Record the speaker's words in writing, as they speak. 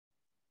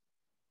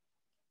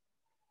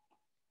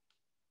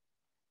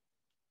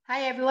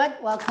Hi everyone,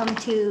 welcome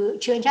to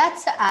Chu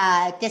Chats.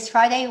 This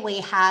Friday we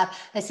have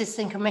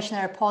Assistant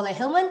Commissioner Paula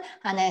Hilman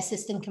and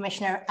Assistant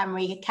Commissioner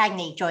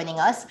Cagney joining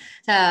us.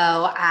 So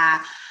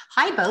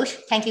hi both,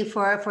 thank you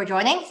for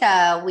joining.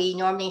 So we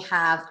normally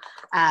have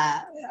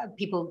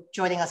people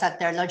joining us at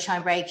their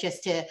lunchtime break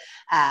just to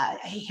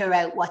hear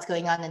out what's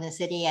going on in the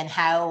city and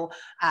how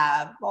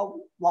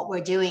what we're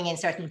doing in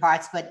certain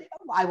parts, but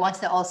I want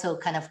to also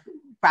kind of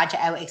branch it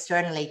out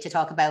externally to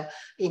talk about,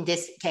 in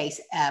this case,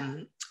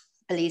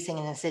 policing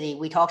in the city.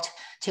 We talked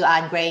to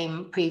Anne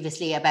Graham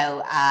previously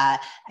about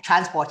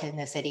transport in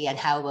the city and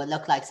how it will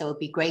look like. So it'd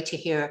be great to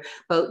hear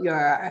both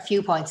your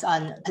viewpoints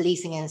on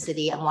policing in the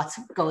city and what's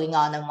going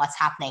on and what's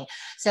happening.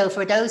 So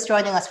for those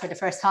joining us for the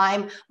first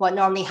time, what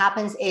normally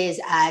happens is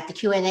the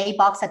Q&A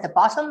box at the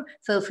bottom.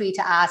 Feel free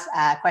to ask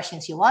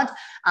questions you want,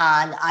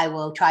 and I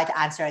will try to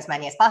answer as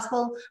many as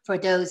possible. For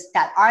those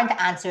that aren't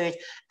answered,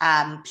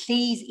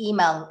 please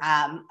email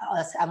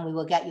us and we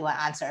will get you an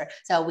answer.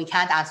 So we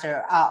can't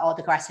answer all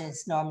the questions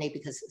normally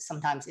because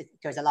sometimes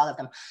there's a lot of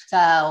them.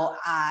 So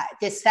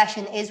this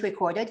session is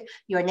recorded.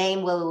 Your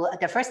name will,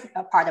 the first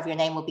part of your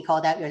name will be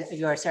called out,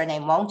 your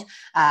surname won't.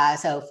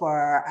 So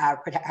for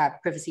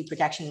privacy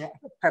protection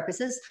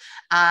purposes.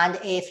 And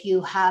if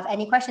you have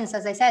any questions,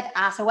 as I said,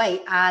 ask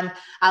away. And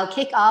I'll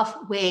kick off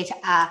with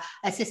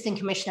Assistant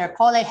Commissioner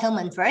Paula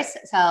Hilman first.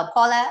 So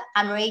Paula,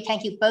 Anne-Marie,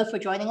 thank you both for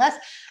joining us.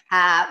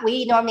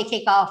 We normally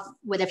kick off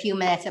with a few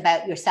minutes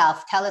about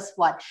yourself. Tell us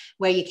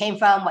where you came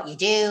from, what you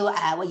do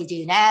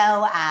now,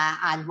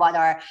 and what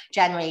are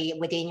generally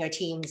within your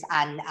teams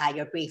and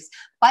your briefs.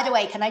 By the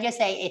way, can I just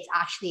say it's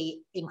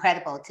actually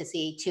incredible to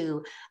see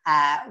two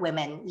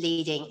women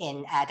leading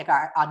in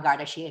on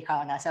Garda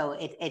Siochana. So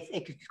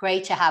it's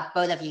great to have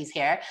both of you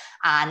here.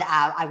 And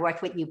I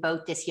worked with you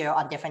both this year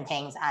on different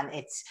things,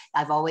 and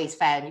I've always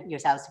found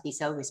yourselves to be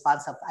so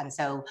responsive and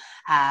so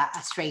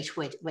straight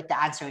with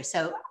the answers.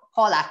 So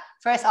Paula,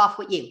 first off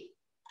with you.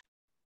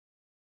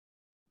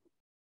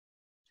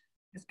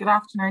 Yes, good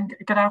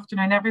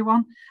afternoon,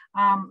 everyone.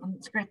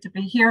 It's great to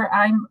be here.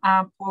 I'm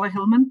Paula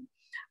Hilman.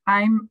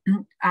 I'm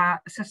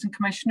Assistant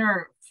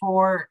Commissioner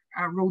for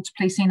Roads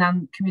Policing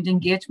and Community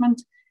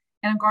Engagement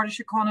in Garda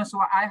Siochana. So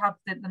I have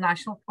the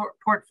national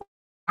portfolio.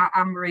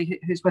 Anne-Marie,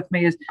 who's with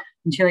me,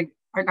 and she'll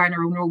outline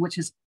her own role, which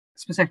is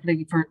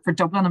specifically for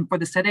Dublin and for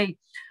the city.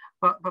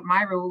 But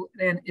my role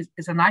then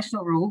is a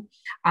national role,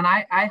 and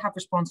I have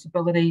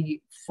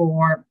responsibility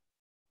for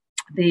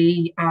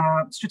the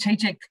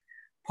strategic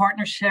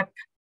partnership,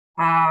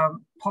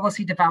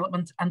 policy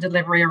development and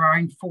delivery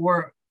around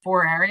four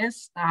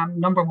areas.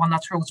 Number one,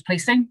 that's roads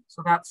policing.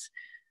 So that's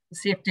the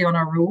safety on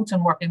our roads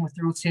and working with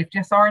the Road Safety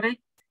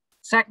Authority.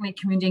 Secondly,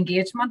 community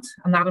engagement,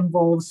 and that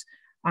involves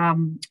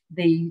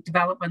the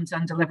development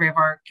and delivery of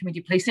our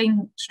community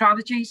policing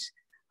strategies,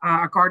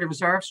 our Garda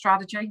Reserve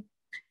strategy,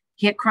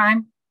 hate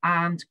crime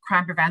and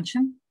crime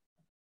prevention.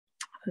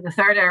 The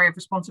third area of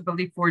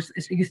responsibility for is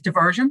youth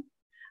diversion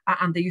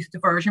and the Youth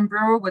Diversion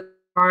Bureau, with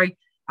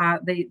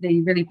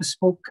the really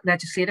bespoke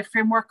legislative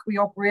framework we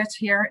operate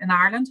here in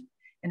Ireland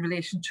in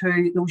relation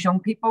to those young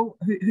people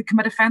who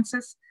commit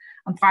offences.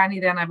 And finally,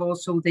 then I've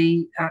also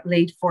the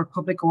lead for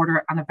public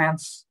order and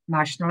events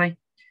nationally.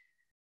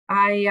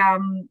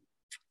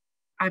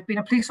 I've been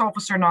a police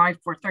officer now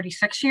for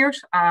 36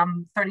 years,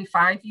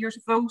 35 years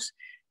of those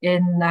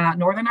in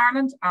Northern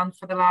Ireland, and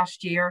for the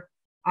last year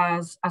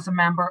as a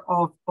member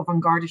of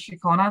Garda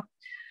Siochana.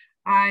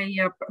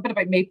 A bit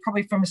about me,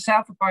 probably for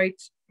myself,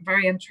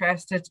 very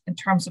interested in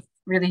terms of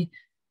really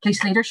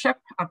police leadership,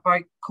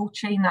 about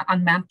coaching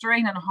and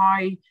mentoring and how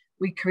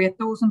we create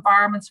those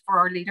environments for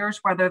our leaders,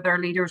 whether they're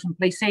leaders in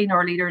policing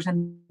or leaders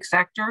in the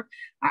sector.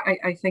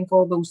 I think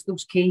all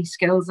those key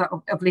skills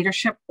of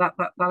leadership that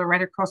are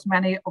right across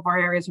many of our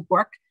areas of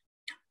work.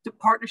 The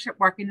partnership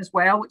working as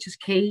well, which is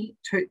key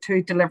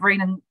to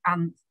delivering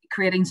and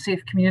creating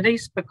safe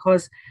communities,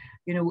 because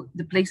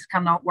the police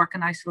cannot work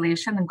in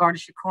isolation. In Garda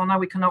Siochana,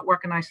 we cannot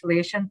work in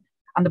isolation,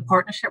 and the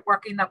partnership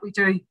working that we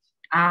do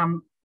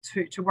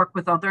to work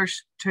with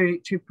others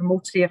to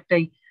promote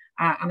safety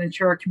and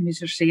ensure our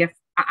communities are safe.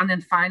 And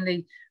then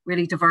finally,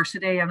 really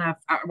diversity. And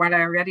while I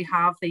already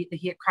have the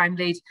hate crime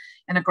lead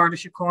in a Garda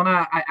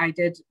Siochana, I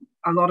did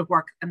a lot of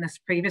work in this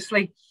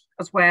previously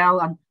as well,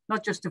 and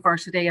not just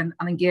diversity and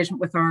engagement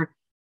with our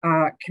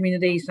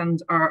communities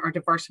and our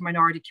diverse and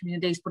minority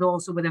communities, but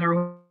also within our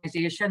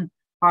organisation.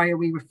 How are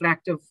we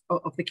reflective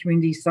of the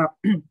communities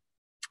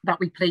that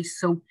we police?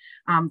 So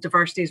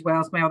diversity as well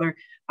as my other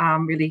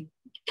really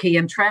key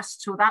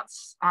interests. So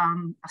that's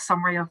a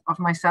summary of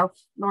myself,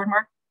 Lord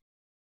Mayor.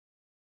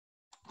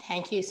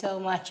 Thank you so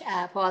much,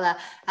 Paula.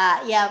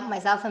 Yeah,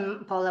 myself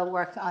and Paula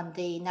worked on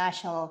the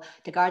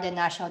Garda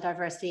National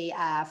Diversity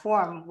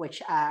Forum,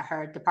 which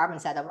her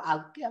department set up.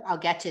 I'll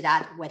get to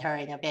that with her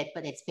in a bit,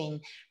 but it's been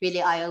really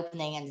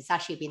eye-opening, and it's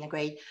actually been a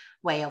great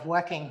way of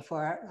working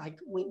for, like,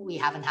 we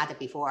haven't had it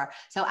before.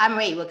 So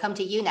Anne-Marie, we'll come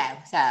to you now.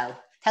 So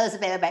tell us a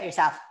bit about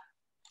yourself.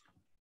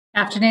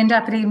 Afternoon,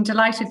 Deputy. I'm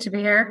delighted to be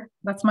here.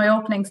 That's my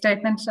opening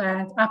statement.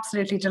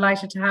 Absolutely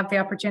delighted to have the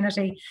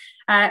opportunity.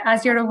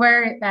 As you're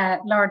aware,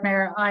 Lord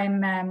Mayor,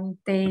 I'm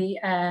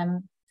the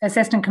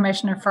Assistant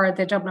Commissioner for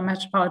the Dublin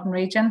Metropolitan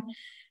region.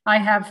 I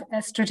have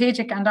a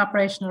strategic and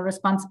operational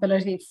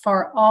responsibility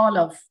for all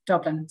of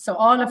Dublin. So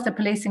all of the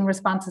policing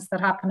responses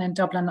that happen in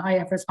Dublin, I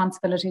have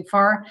responsibility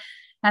for.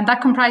 And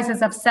that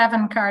comprises of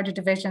 7 Garda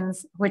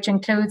divisions, which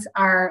includes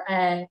our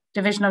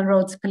Divisional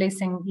Roads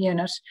Policing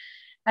Unit.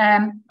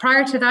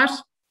 Prior to that,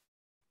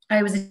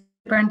 I was a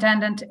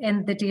superintendent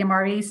in the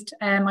DMR East.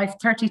 I have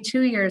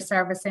 32 years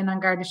service in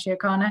Garda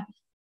Siochana.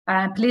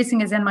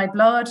 Policing is in my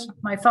blood.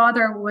 My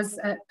father was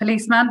a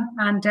policeman,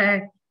 and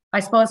I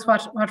suppose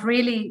what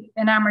really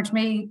enamoured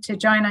me to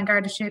join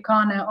Garda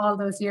Siochana all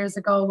those years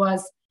ago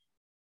was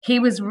he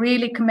was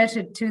really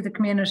committed to the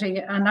community,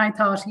 and I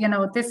thought, you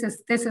know, this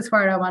is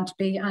where I want to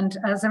be. And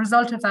as a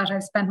result of that,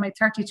 I've spent my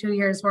 32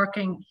 years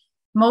working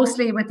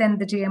mostly within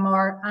the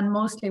DMR and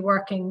mostly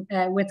working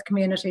with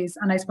communities.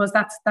 And I suppose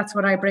that's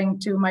what I bring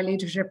to my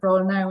leadership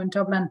role now in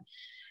Dublin.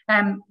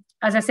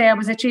 As I say, I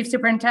was a chief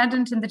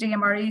superintendent in the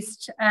DMR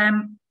East.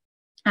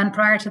 And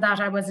prior to that,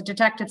 I was a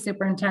detective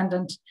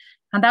superintendent.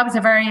 And that was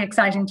a very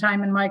exciting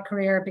time in my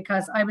career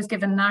because I was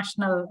given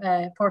national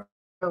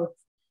portfolio.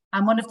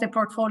 And one of the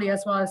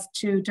portfolios was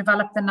to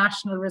develop the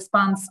national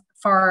response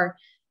for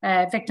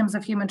victims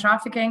of human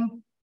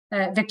trafficking,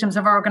 victims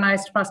of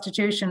organised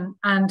prostitution,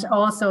 and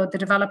also the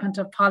development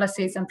of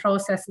policies and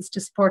processes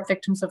to support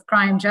victims of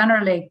crime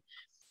generally.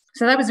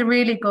 So that was a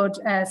really good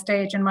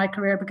stage in my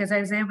career because I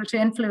was able to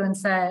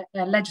influence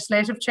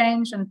legislative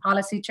change and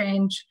policy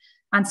change,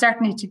 and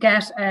certainly to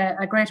get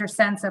a greater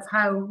sense of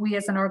how we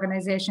as an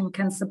organisation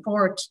can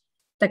support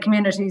the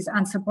communities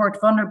and support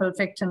vulnerable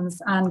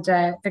victims and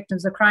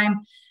victims of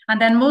crime. And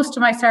then most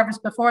of my service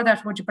before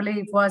that, would you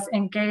believe, was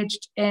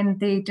engaged in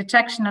the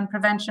detection and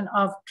prevention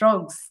of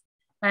drugs.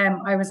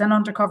 I was an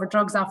undercover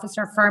drugs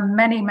officer for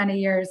many, many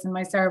years in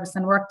my service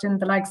and worked in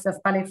the likes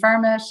of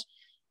Ballyfermot,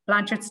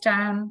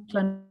 Blanchardstown,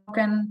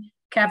 Clonmacnoise,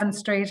 Kevin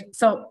Street.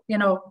 So, you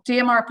know,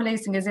 DMR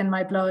policing is in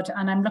my blood,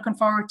 and I'm looking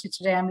forward to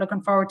today. I'm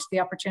looking forward to the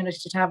opportunity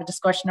to have a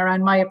discussion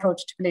around my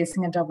approach to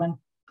policing in Dublin.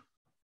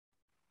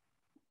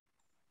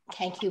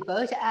 Thank you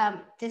both.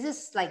 This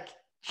is like,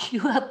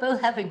 you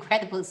both have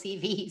incredible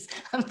CVs.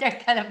 They're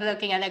kind of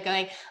looking at it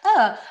going,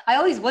 oh, I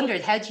always wondered,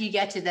 how do you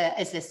get to the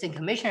assistant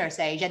commissioner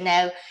stage? And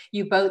now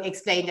you both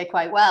explained it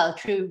quite well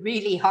through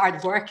really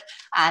hard work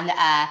and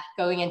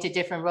going into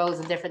different roles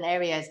in different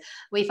areas.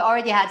 We've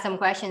already had some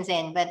questions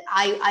in, but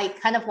I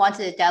kind of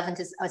wanted to delve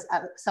into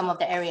some of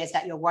the areas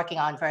that you're working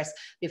on first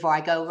before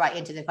I go right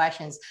into the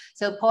questions.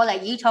 So Paula,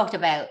 you talked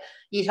about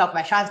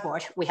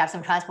transport. We have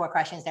some transport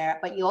questions there,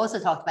 but you also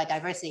talked about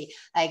diversity.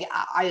 Like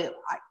I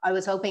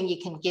was hoping you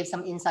can give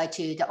some insight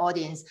to the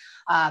audience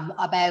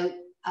about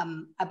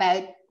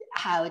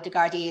how the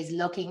Garda is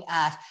looking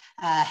at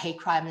hate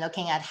crime,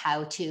 looking at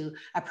how to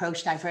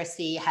approach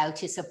diversity, how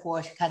to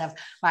support kind of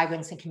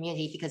migrants and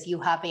community, because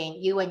you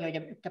and your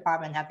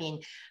department have been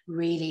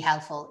really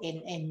helpful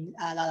in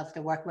a lot of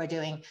the work we're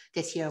doing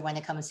this year when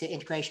it comes to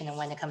integration and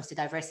when it comes to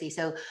diversity.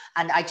 So,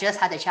 and I just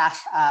had a chat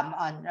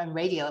on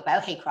radio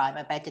about hate crime,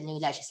 about the new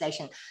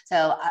legislation.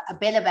 So a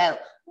bit about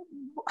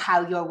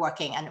how you're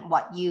working and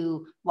what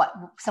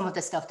some of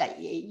the stuff that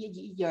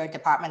your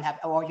department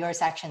or your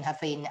section have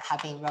been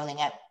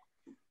rolling out.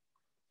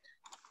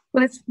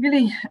 Well, it's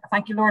really,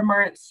 thank you, Lord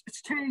Mayor.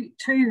 It's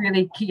two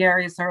really key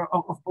areas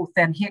of both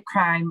then hate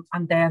crime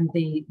and then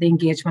the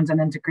engagement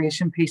and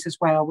integration piece as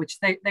well, which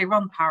they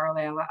run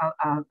parallel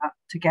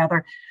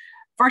together.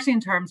 Firstly, in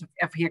terms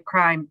of hate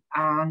crime,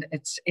 and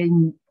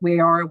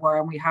we are aware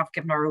and we have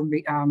given our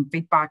own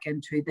feedback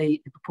into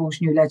the proposed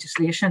new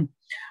legislation.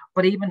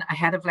 But even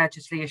ahead of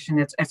legislation,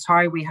 it's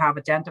how we have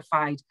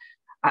identified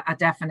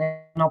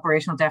an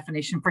operational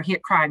definition for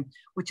hate crime,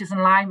 which is in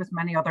line with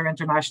many other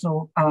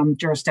international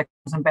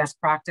jurisdictions and best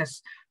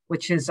practice,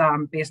 which is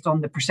based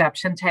on the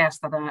perception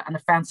test that an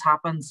offence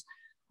happens,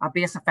 a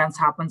base offence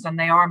happens, and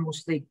they are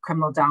mostly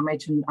criminal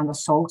damage and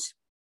assault.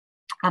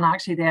 And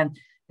actually then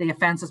the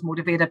offence is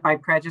motivated by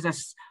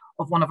prejudice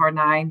of one of our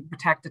 9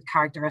 protected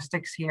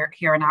characteristics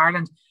here in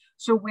Ireland.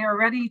 So we're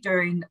already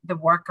doing the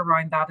work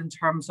around that in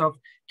terms of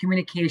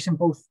communication,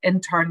 both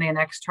internally and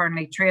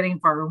externally, training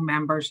for our own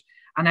members,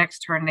 and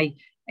externally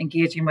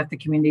engaging with the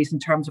communities in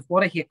terms of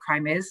what a hate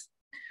crime is.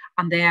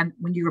 And then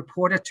when you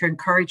report it, to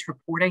encourage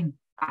reporting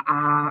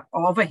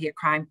of a hate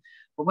crime,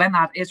 but when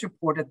that is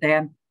reported,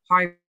 then how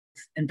we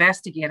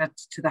investigate it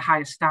to the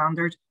highest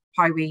standard,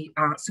 how we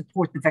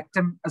support the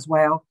victim as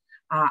well,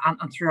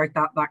 and throughout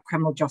that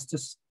criminal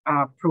justice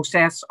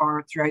process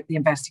or throughout the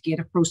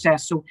investigative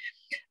process. So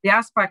the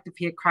aspect of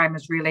hate crime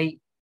is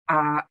really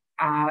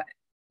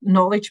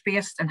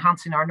knowledge-based,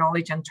 enhancing our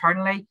knowledge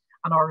internally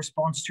and our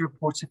response to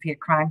reports of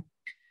hate crime.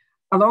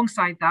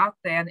 Alongside that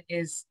then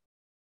is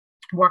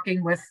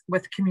working with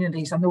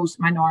communities and those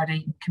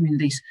minority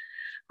communities.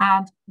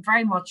 And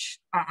very much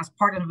as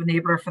part of an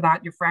enabler for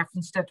that, you've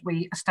referenced it,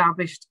 we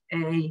established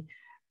the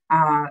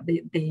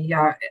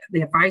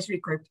advisory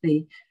group,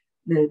 the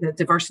the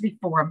Diversity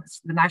Forum,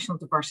 it's the National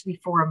Diversity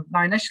Forum.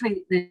 Now,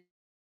 initially, the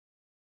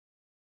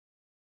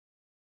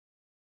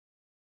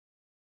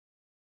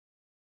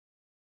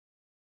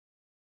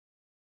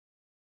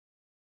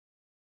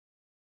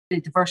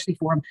Diversity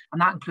Forum,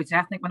 and that includes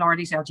ethnic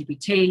minorities,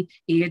 LGBT,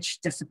 age,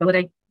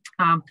 disability,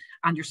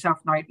 and yourself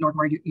now, Lord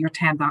Mayor, you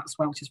attend that as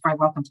well, which is very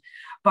welcomed.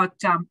 But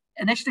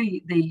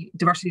initially, the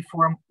Diversity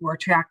Forum were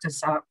to act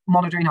as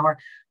monitoring our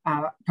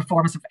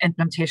performance of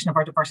implementation of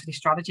our diversity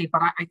strategy.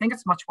 But I think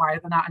it's much wider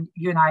than that, and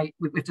you and I,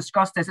 we've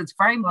discussed this. It's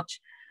very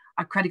much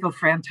a critical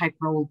friend type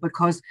role,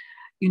 because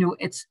you know,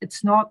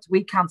 it's not,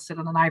 we can't sit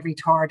in an ivory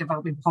tower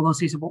developing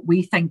policies of what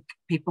we think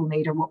people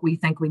need or what we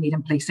think we need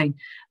in policing.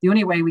 The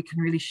only way we can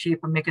really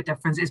shape and make a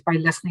difference is by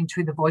listening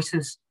to the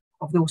voices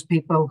of those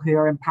people who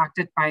are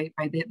impacted by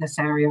this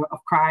area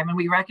of crime. And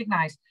we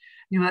recognise,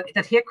 you know,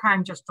 that hate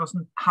crime just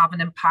doesn't have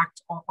an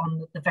impact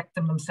on the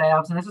victim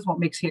themselves. And this is what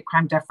makes hate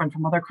crime different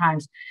from other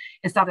crimes,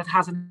 is that it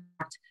has an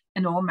impact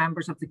in all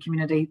members of the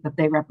community that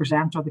they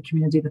represent or the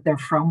community that they're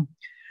from.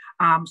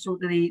 So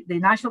the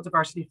National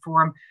Diversity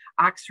Forum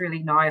acts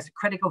really now as a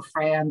critical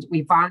friend.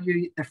 We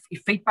value the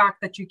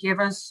feedback that you give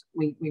us.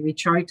 We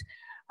reach out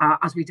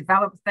as we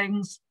develop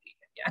things,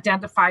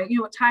 identify, you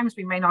know, at times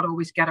we may not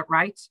always get it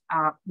right,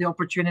 the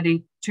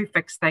opportunity to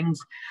fix things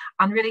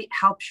and really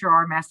help share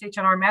our message.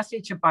 And our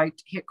message about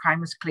hate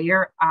crime is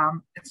clear.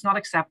 It's not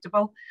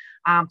acceptable.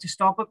 To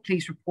stop it,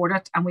 please report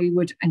it. And we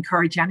would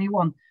encourage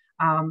anyone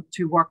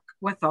to work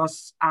with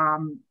us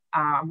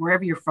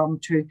wherever you're from,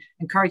 to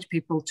encourage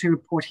people to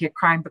report hate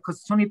crime, because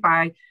it's only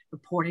by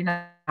reporting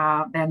it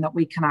then that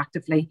we can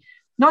actively,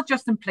 not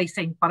just in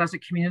policing, but as a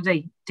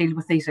community, deal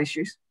with these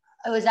issues.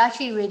 I was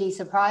actually really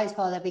surprised,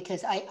 Paula,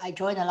 because I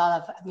join a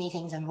lot of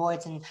meetings and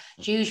boards, and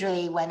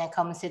usually when it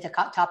comes to the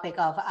topic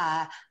of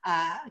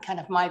kind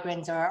of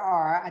migrants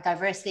or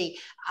diversity,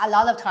 a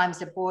lot of times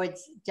the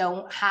boards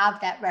don't have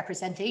that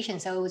representation.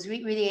 So it was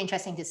really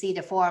interesting to see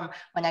the forum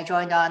when I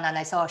joined on, and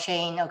I saw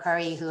Shane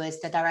O'Curry, who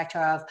is the director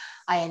of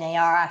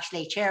INAR,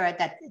 actually chair it.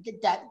 That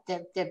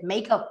the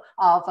makeup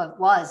of it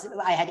was,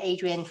 I had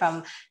Adrian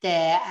from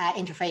the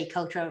Interfaith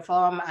Cultural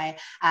Forum.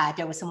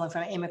 There was someone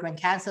from Immigrant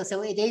Council.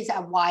 So it is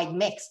a wide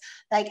mix.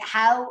 Like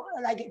how,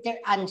 like there,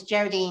 and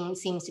Geraldine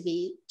seems to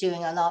be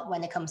doing a lot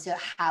when it comes to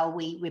how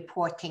we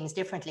report things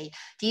differently.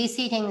 Do you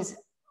see things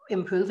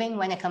improving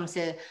when it comes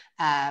to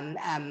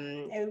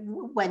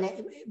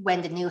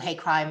when the new hate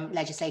crime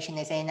legislation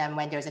is in and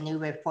when there's a new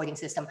reporting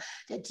system?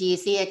 Do you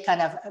see it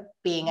kind of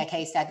being a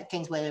case that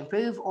things will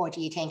improve, or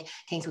do you think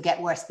things will get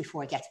worse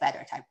before it gets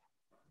better type?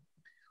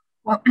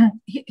 Well,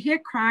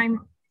 hate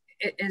crime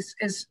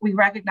is we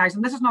recognise,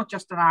 and this is not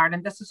just in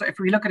Ireland, this is, if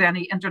we look at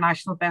any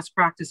international best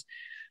practice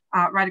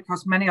right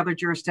across many other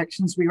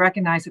jurisdictions, we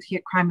recognise that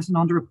hate crime is an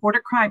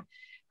underreported crime.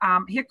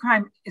 Hate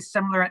crime is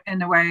similar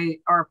in a way,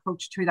 our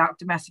approach to that of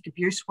domestic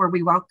abuse, where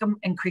we welcome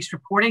increased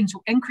reporting.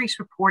 So increased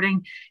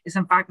reporting is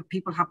in fact that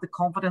people have the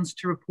confidence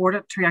to report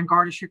it to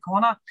Garda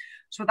Siochana.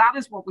 So that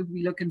is what we'd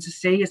be looking to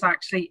see, is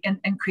actually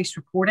increased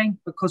reporting,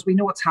 because we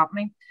know what's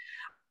happening.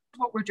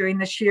 What we're doing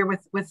this year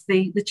with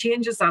the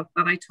changes that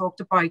I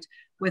talked about,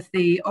 with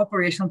the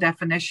operational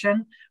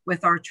definition,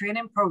 with our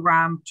training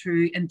program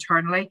to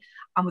internally,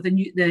 and with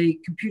the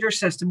computer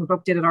system, we've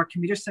updated our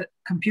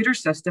computer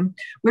system.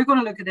 We're going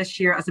to look at this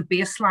year as a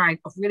baseline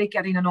of really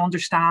getting an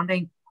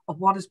understanding of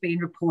what is being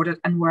reported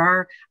and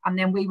where, and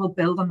then we will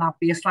build on that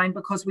baseline,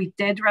 because we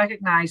did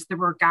recognise there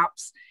were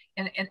gaps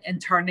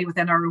internally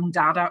within our own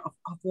data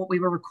of what we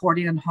were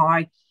recording and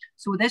how.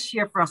 So this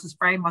year for us is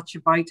very much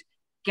about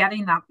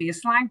getting that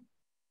baseline,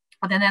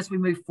 and then as we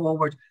move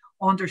forward,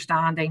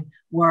 understanding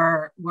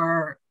where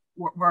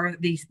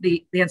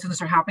the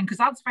incidents are happening, because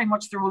that's very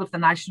much the role of the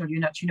national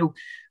unit. You know,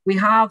 we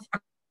have a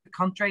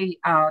country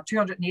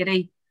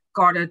 280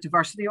 Garda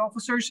diversity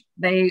officers.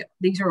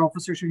 These are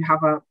officers who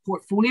have a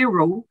portfolio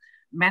role,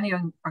 many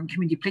on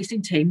community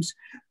policing teams,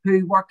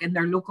 who work in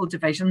their local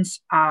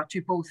divisions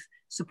to both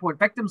support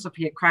victims of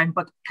hate crime,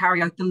 but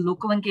carry out the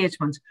local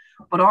engagement.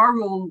 But our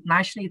role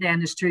nationally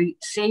then is to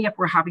see if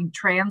we're having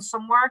trends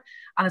somewhere.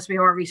 And as we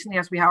are recently,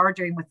 as we are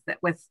doing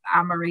with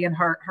Anne-Marie and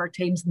her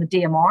teams in the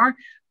DMR,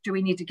 do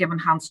we need to give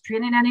enhanced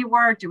training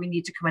anywhere? Do we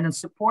need to come in and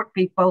support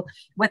people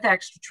with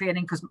extra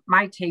training? Because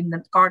my team,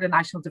 the Garda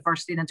National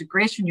Diversity and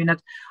Integration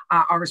Unit,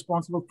 are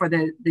responsible for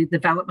the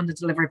development and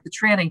delivery of the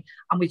training.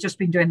 And we've just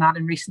been doing that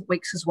in recent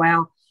weeks as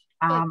well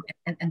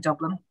in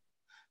Dublin.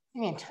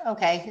 Brilliant.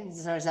 Okay,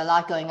 there's a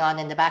lot going on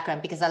in the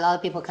background, because a lot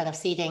of people kind of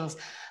see things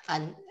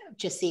and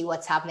just see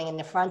what's happening in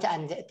the front,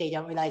 and they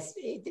don't realize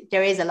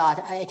there is a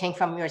lot. I think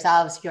from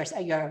yourselves,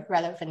 your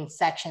relevant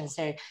sections,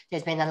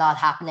 there's been a lot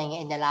happening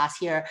in the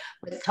last year.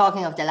 But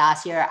talking of the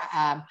last year,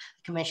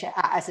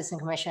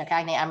 Assistant Commissioner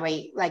Cagney,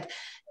 Anne-Marie, like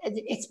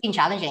it's been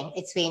challenging.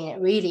 It's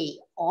been really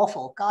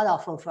awful, god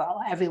awful for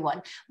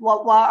everyone.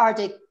 What are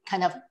the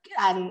kind of,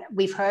 and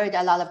we've heard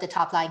a lot of the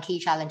top line key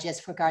challenges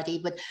for Garda,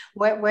 but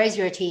where's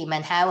your team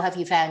and how have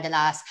you found the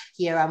last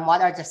year, and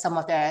what are some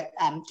of the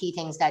key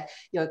things that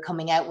you're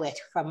coming out with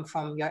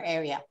from your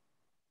area?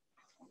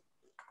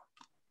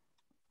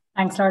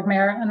 Thanks, Lord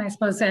Mayor. And I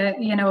suppose,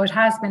 you know, it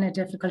has been a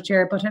difficult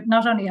year, but it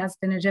not only has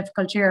been a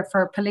difficult year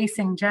for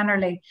policing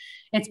generally,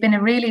 it's been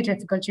a really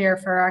difficult year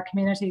for our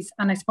communities.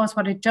 And I suppose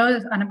what it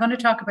does, and I'm going to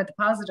talk about the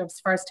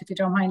positives first, if you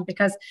don't mind,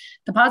 because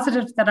the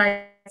positives that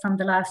I from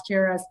the last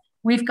year is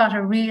we've got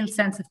a real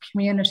sense of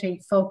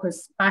community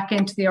focus back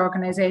into the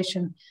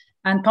organisation.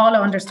 And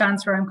Paula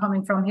understands where I'm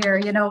coming from here.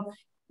 You know,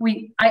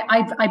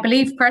 I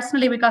believe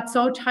personally we got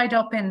so tied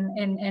up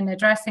in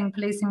addressing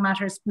policing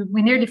matters,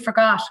 we nearly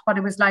forgot what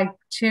it was like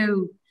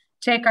to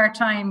take our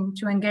time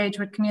to engage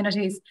with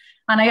communities.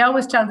 And I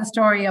always tell the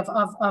story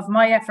of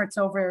my efforts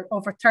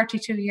over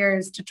 32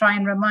 years to try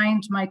and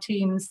remind my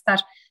teams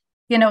that,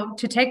 you know,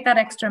 to take that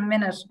extra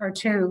minute or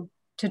two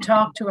to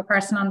talk to a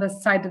person on the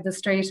side of the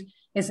street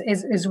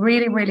is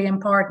really, really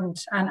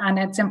important. And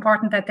it's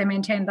important that they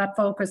maintain that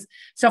focus.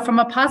 So from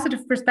a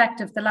positive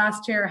perspective, the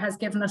last year has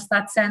given us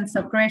that sense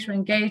of greater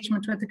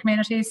engagement with the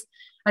communities,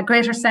 a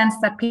greater sense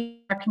that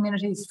our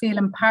communities feel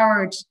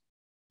empowered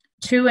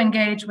to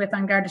engage with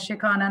Garda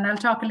Siochana. And I'll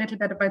talk a little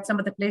bit about some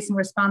of the policing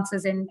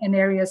responses in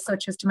areas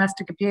such as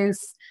domestic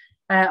abuse.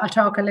 I'll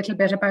talk a little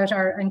bit about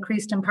our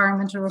increased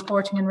empowerment and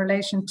reporting in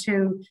relation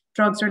to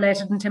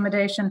drugs-related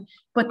intimidation.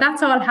 But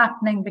that's all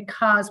happening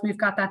because we've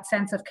got that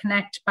sense of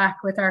connect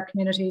back with our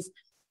communities.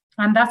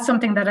 And that's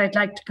something that I'd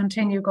like to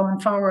continue going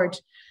forward.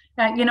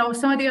 You know,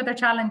 some of the other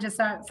challenges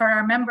for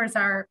our members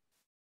are,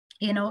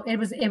 you know, it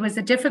was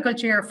a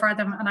difficult year for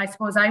them. And I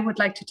suppose I would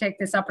like to take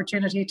this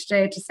opportunity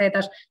today to say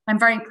that I'm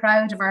very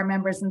proud of our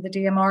members in the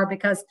DMR,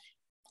 because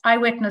I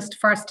witnessed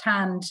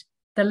firsthand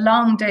the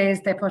long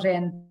days they put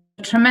in,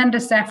 the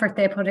tremendous effort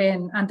they put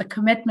in, and the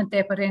commitment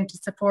they put into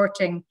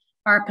supporting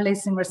our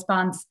policing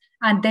response.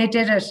 And they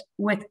did it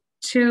with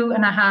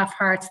 2.5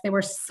 hearts. They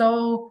were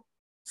so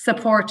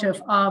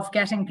supportive of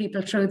getting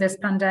people through this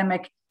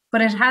pandemic,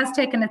 but it has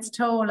taken its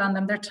toll on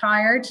them. They're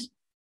tired,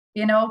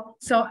 you know.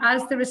 So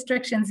as the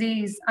restrictions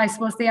ease, I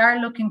suppose they are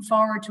looking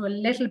forward to a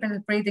little bit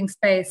of breathing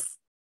space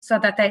so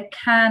that they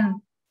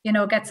can, you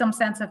know, get some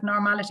sense of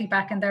normality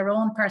back in their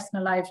own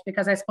personal lives,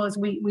 because I suppose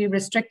we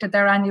restricted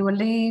their annual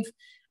leave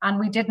and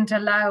we didn't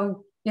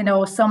allow, you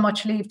know, so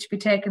much leave to be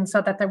taken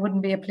so that there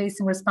wouldn't be a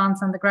policing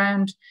response on the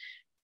ground.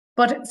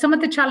 But some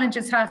of the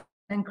challenges have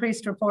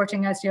increased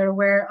reporting, as you're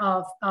aware,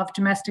 of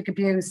domestic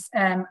abuse.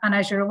 And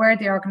as you're aware,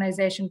 the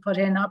organisation put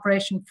in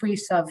Operation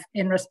Freesov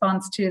in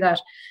response to that.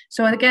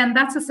 So again,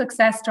 that's a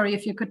success story,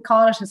 if you could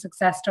call it a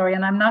success story.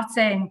 And I'm not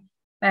saying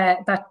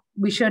that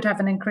we should have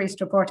an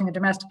increased reporting of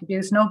domestic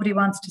abuse. Nobody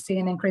wants to see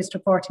an increased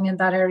reporting in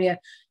that area.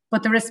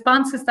 But the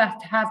responses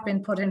that have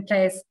been put in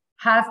place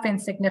have been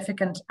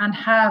significant and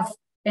have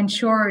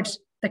ensured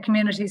the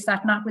communities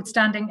that,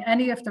 notwithstanding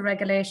any of the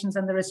regulations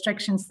and the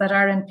restrictions that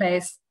are in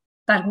place,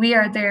 that we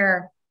are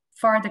there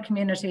for the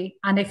community.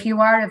 And if you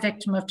are a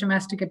victim of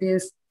domestic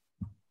abuse,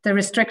 the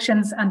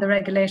restrictions and the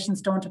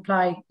regulations don't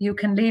apply. You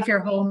can leave your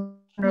home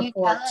and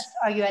report.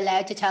 Are you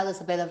allowed to tell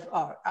us a bit of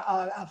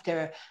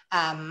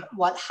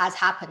what has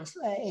happened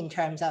in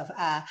terms of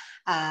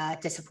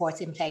the supports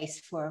in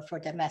place for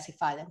domestic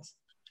violence?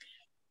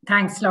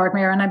 Thanks, Lord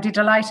Mayor, and I'd be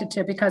delighted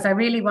to, because I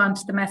really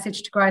want the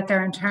message to go out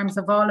there in terms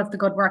of all of the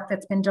good work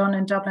that's been done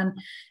in Dublin.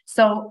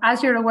 So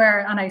as you're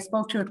aware, and I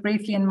spoke to it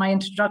briefly in my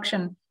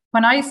introduction,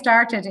 when I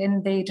started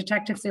in the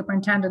Detective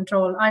Superintendent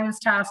role, I was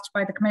tasked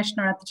by the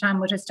Commissioner at the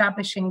time with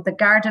establishing the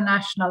Garda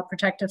National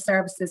Protective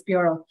Services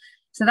Bureau.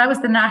 So that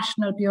was the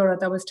national bureau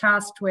that was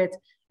tasked with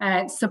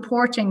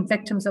supporting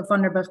victims of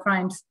vulnerable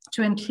crimes,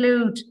 to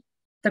include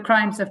the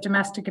crimes of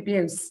domestic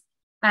abuse.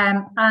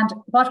 And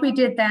what we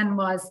did then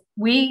was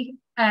we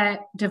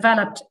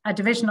developed a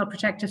divisional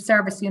protective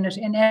service unit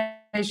in every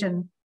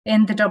division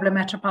in the Dublin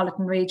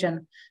Metropolitan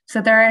region.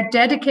 So there are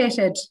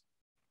dedicated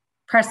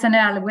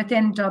personnel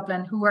within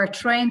Dublin who are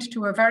trained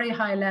to a very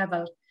high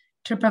level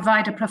to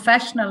provide a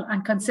professional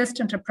and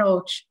consistent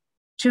approach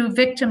to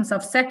victims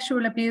of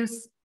sexual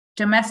abuse,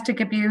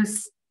 domestic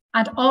abuse,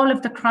 and all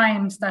of the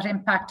crimes that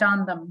impact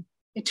on them,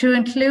 to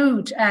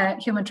include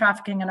human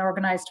trafficking and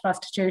organised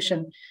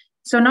prostitution.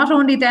 So not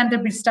only then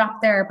did we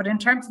stop there, but in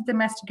terms of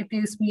domestic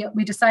abuse,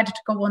 we decided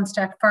to go one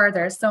step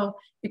further. So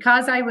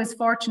because I was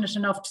fortunate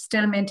enough to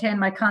still maintain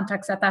my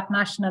contacts at that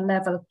national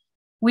level,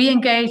 we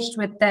engaged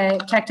with the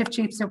Detective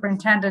Chief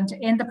Superintendent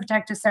in the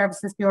Protective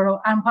Services Bureau.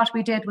 And what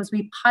we did was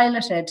we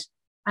piloted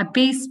a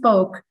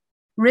bespoke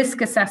risk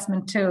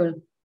assessment tool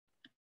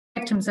for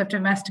victims of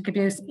domestic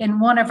abuse in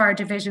one of our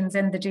divisions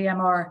in the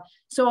DMR.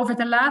 So over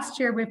the last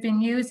year, we've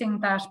been using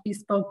that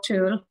bespoke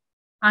tool,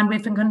 and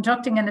we've been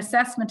conducting an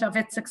assessment of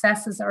its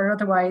successes or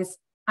otherwise.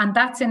 And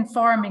that's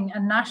informing a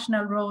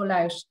national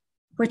rollout,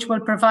 which will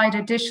provide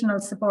additional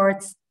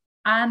supports,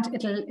 and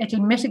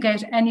it'll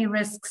mitigate any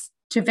risks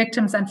to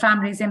victims and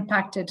families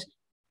impacted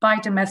by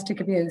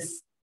domestic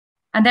abuse.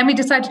 And then we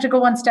decided to go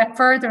one step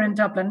further in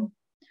Dublin.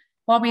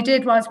 What we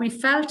did was we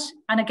felt,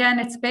 and again,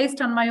 it's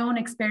based on my own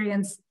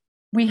experience,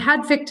 we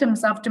had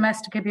victims of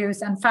domestic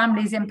abuse and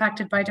families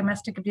impacted by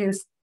domestic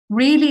abuse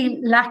really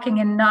lacking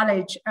in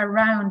knowledge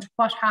around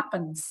what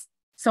happens.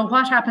 So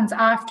what happens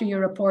after you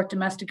report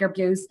domestic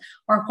abuse,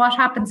 or what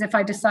happens if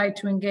I decide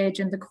to engage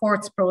in the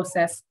courts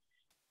process?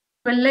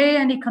 To allay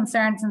any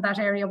concerns in that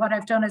area, what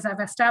I've done is I've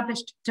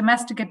established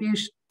domestic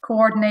abuse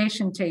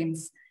coordination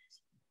teams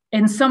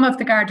in some of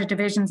the Garda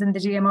divisions in the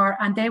DMR,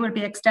 and they will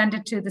be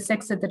extended to the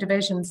 6 of the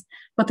divisions.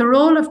 But the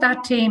role of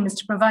that team is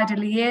to provide a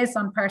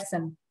liaison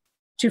person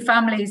to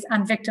families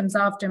and victims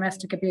of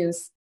domestic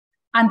abuse.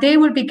 And they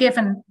will be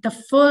given the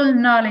full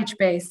knowledge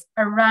base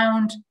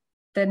around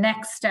the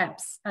next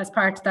steps as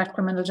part of that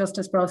criminal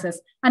justice process.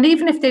 And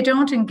even if they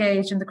don't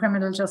engage in the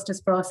criminal justice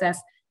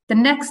process, the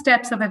next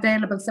steps of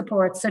available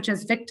support, such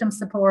as victim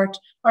support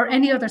or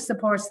any other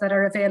supports that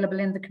are available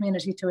in the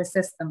community to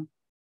assist them.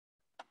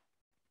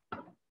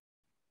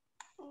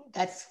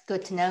 That's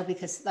good to know,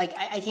 because like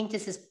I think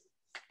this is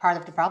part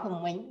of the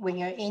problem. When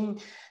you're in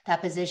that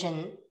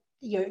position,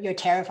 you're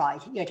terrified.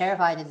 You're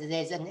terrified as it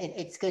is, and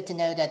it's good to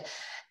know that,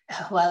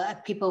 well,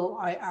 people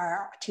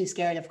are too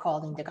scared of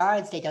calling the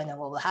guards. They don't know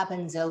what will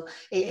happen. So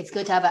it's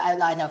good to have an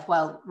outline of,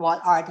 well, what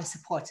are the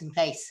supports in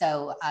place.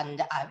 So,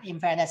 and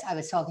in fairness, I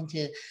was talking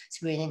to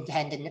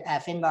Superintendent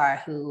Finbar,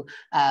 who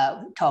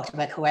talked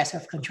about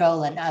coercive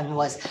control and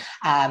was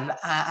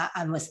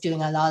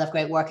doing a lot of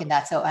great work in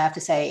that. So I have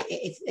to say,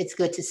 it's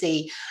good to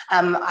see.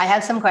 I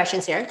have some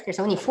questions here. There's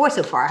only 4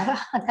 so far.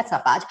 That's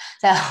not bad.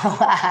 So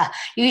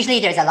usually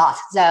there's a lot.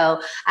 So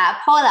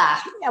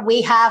Paula,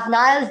 we have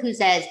Niall, who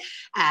says,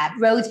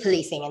 roads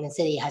policing in the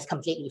city has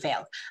completely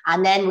failed.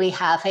 And then we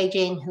have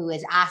Hazel, who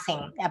is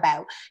asking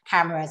about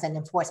cameras and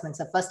enforcement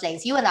of bus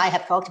lanes. You and I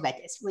have talked about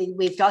this.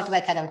 We've talked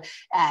about kind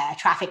of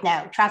traffic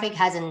now. Traffic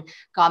hasn't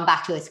gone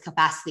back to its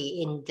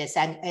capacity in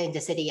the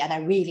city, and I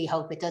really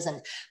hope it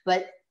doesn't.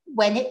 But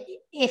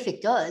if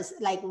it does,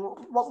 like,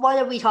 what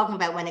are we talking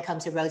about when it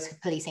comes to roads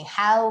policing?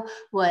 How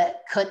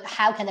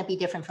can it be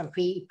different from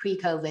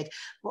pre-COVID?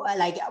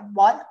 Like,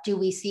 what do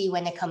we see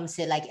when it comes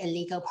to like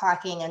illegal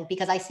parking? And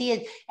because I see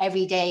it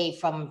every day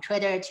from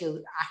Twitter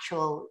to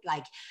actual,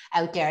 like,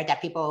 out there,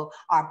 that people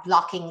are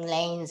blocking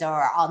lanes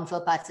or on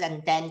footpaths,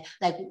 and then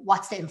like,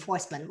 what's the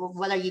enforcement?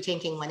 What are you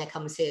thinking when it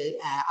comes to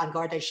on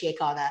Garda,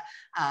 Siochana,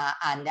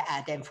 and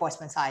the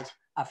enforcement side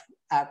of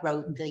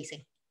road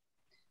policing?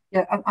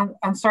 Yeah,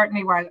 and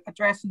certainly while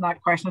addressing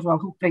that question as well,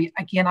 hopefully,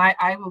 again,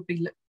 I will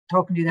be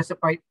talking to you this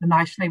about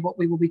nationally, what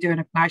we will be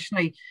doing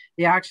nationally,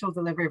 the actual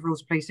delivery of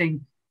roads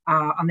policing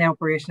and the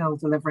operational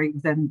delivery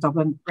within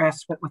Dublin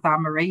rests with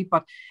Anne-Marie.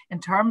 But in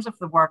terms of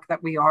the work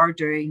that we are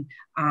doing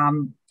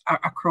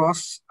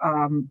across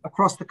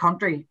the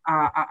country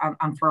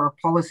and for our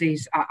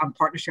policies and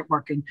partnership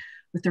working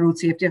with the Road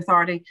Safety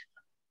Authority,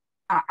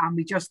 and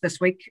we just this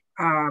week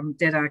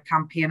did a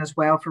campaign as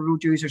well for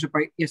road users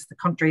about, yes, the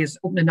country is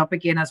opening up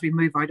again as we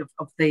move out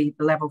of the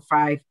level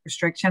 5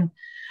 restriction.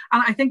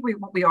 And I think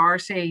what we are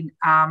seeing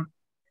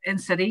in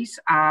cities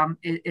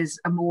is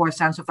a more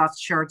sense of that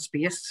shared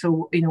space.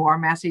 So, you know, our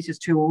message is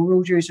to all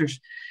road users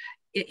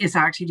is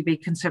actually to be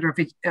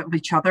considerate of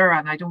each other.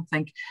 And I don't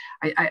think,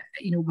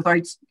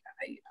 without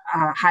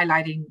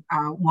highlighting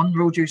one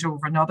road user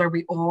over another,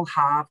 we all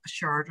have a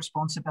shared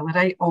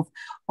responsibility of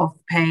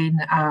paying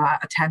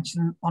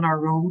attention on our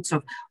roads,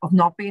 of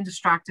not being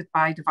distracted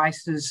by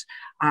devices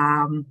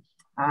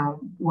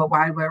while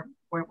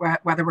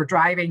whether we're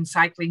driving,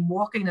 cycling,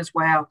 walking as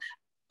well.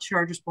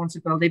 Shared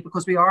responsibility,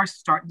 because we are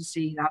starting to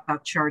see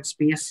that shared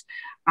space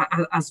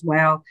as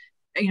well.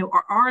 You know,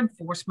 our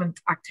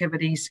enforcement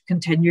activities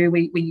continue.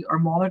 We are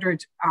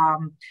monitored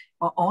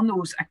on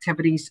those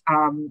activities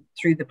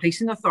through the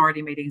policing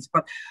authority meetings.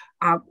 But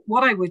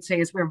what I would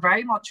say is we're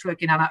very much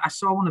looking, and I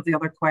saw one of the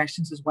other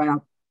questions as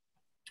well,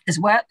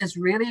 is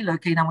really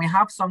looking, and we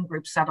have some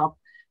groups set up,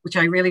 which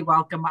I really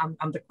welcome,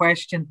 and the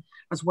question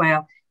as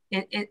well,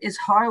 it is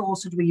how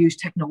also do we use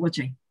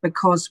technology?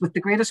 Because with the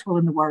greatest will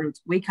in the world,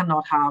 we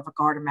cannot have a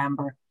Garda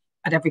member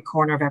at every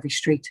corner of every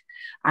street,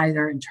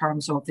 either in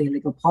terms of the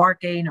illegal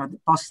parking or the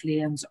bus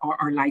lanes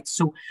or lights.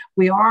 So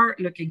we are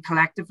looking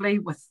collectively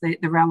with the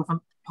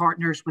relevant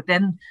partners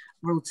within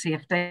road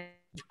safety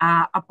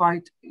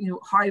about, you know,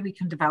 how we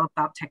can develop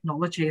that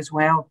technology as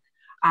well.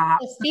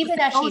 Stephen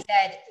actually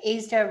said,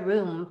 is there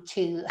room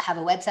to have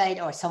a website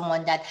or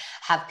someone that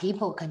have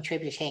people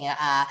contributing,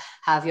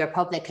 have your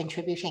public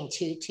contributing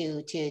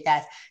to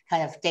that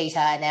kind of data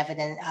and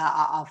evidence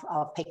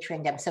of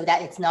picturing them, so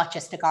that it's not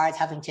just the guards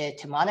having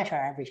to monitor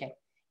everything?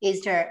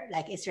 Is there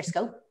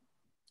scope?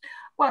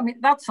 Well, I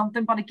mean, that's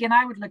something, but again,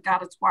 I would look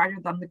at it's wider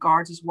than the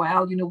guards as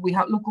well. You know, we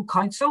have local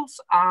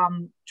councils,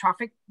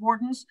 traffic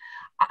wardens,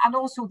 and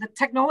also the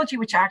technology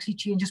which actually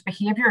changes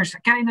behaviours,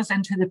 getting us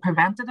into the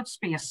preventative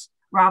space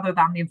rather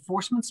than the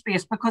enforcement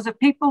space. Because if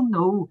people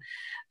know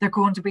they're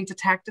going to be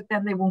detected,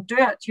 then they won't do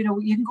it. You know,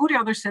 you can go to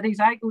other cities.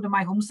 I go to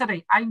my home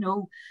city. I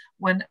know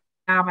when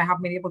I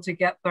haven't been able to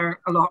get there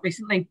a lot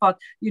recently, but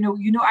I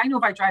know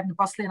if I drive in the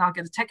bus lane, I'll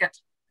get a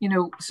ticket. You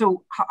know,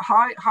 so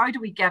how do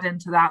we get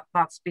into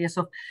that space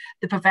of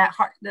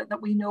that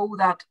we know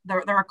that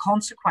there are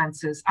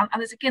consequences, and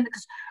it's again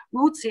because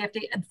road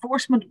safety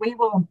enforcement, we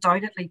will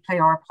undoubtedly play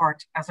our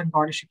part as in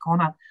Garda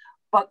Síochána,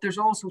 but there's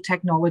also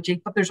technology,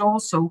 but there's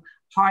also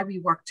how we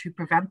work to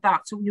prevent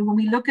that. So when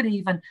we look at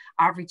even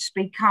average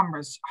speed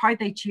cameras, how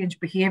they change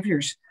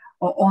behaviours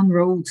on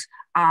roads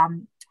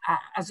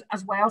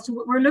as well.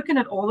 So we're looking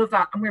at all of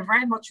that, and we're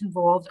very much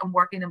involved and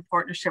working in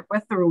partnership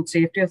with the Road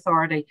Safety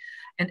Authority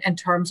in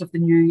terms of the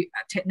new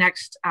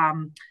next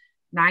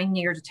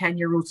 9-year to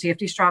 10-year road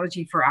safety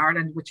strategy for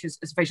Ireland, which is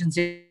Vision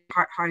Zero,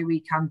 how we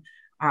can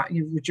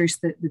reduce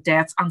the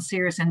deaths and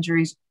serious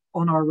injuries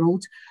on our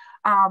roads.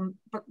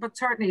 But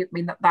certainly, I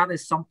mean, that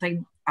is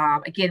something.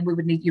 Again,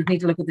 you'd need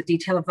to look at the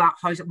detail of that.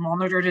 How's it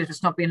monitored? If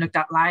it's not being looked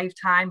at live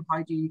time,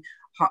 how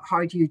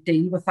do you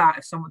deal with that?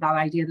 If some of that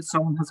idea that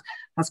someone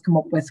has come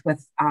up with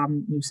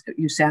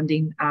you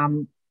sending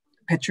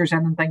pictures in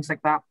and things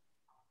like that.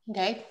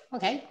 Okay.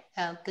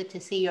 Good to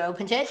see you're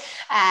open to it.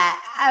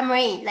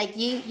 Anne-Marie, like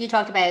you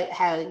talked about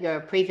how your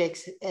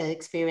previous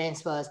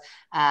experience was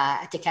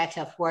a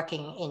detective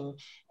working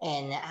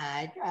in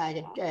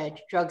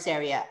drugs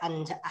area,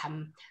 and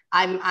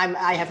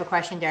I have a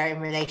question there in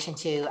relation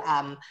to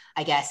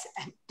I guess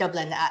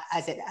Dublin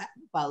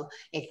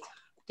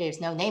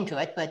there's no name to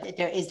it, but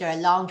is there a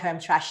long-term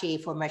strategy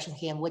for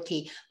emergency and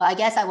Woodkey? But I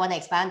guess I want to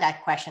expand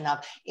that question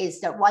of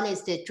what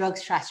is the drug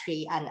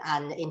strategy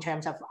and in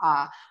terms of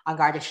on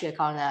Garda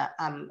Siochana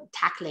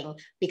tackling,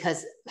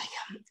 because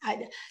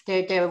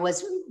there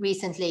was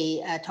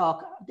recently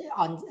talk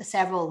on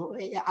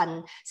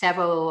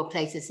several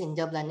places in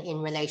Dublin in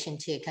relation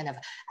to kind of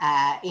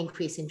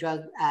increase in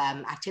drug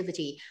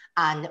activity,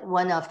 and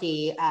one of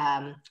the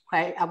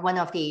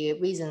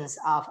reasons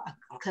of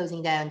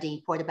closing down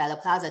the Portobello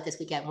Plaza this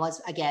weekend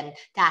was again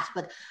that,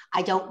 but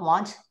I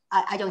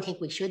don't think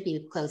we should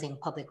be closing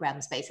public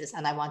realm spaces,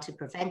 and I want to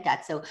prevent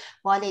that. So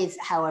what is,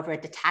 however,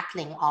 the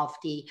tackling of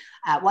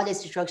what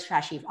is the drug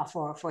strategy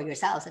for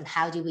yourselves, and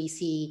how do we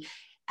see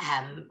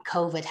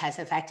COVID has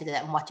affected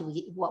it, and what do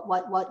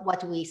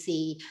we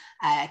see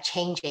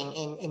changing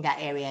in that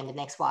area in the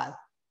next while?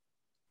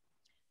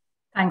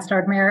 Thanks,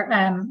 Lord Mayor.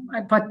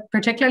 But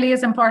particularly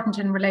is important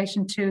in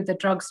relation to the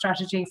drug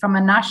strategy. From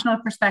a national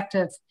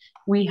perspective,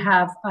 we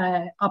have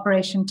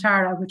Operation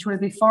Tara, which will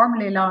be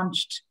formally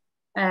launched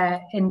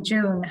in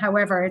June.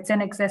 However, it's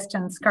in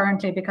existence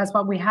currently because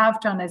what we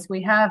have done is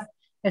we have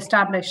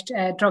established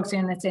drugs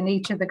units in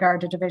each of the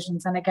Garda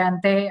divisions. And again,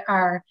 they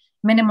are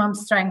minimum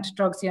strength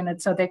drugs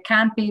units, so they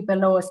can't be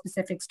below a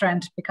specific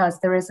strength because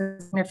there is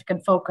a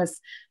significant focus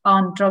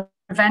on drug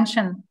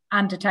prevention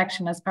and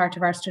detection as part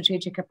of our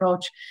strategic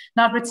approach,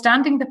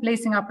 notwithstanding the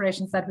policing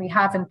operations that we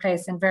have in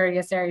place in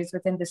various areas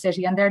within the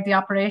city. And they're the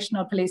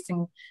operational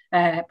policing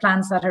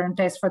plans that are in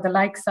place for the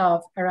likes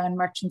of around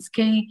Merchants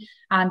Quay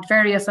and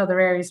various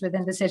other areas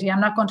within the city. I'm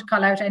not going to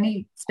call out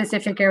any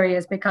specific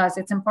areas because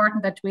it's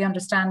important that we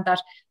understand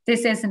that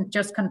this isn't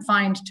just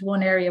confined to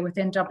one area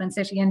within Dublin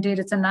City. Indeed,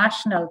 it's a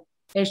national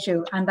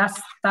issue, and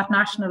that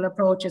national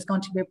approach is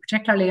going to be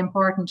particularly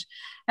important.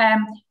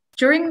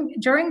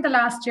 During the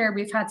last year,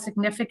 we've had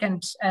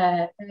significant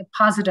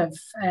positive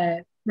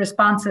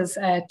responses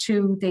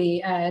to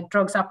the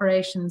drugs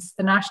operations,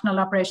 the national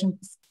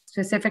operations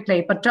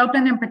specifically, but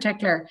Dublin in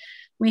particular.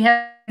 We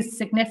have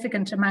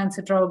significant amounts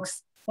of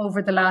drugs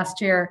over the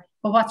last year.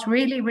 But what's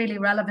really, really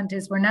relevant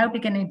is we're now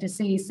beginning to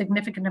see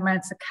significant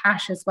amounts of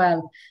cash as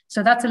well.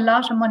 So that's a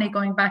lot of money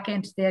going back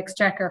into the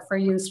exchequer for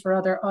use for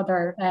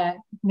other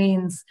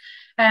means.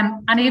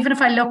 And even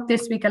if I look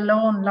this week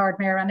alone, Lord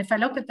Mayor, and if I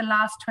look at the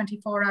last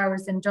 24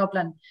 hours in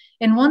Dublin,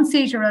 in one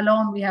seizure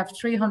alone, we have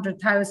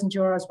 300,000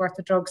 euros worth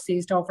of drugs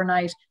seized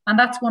overnight. And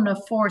that's one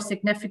of 4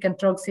 significant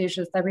drug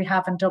seizures that we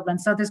have in Dublin.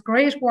 So there's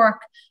great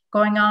work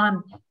going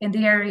on in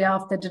the area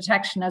of the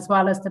detection as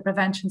well as the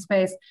prevention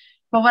space.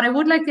 But what I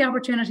would like the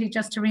opportunity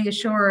just to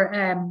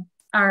reassure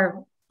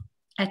our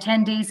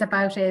attendees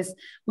about is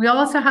we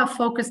also have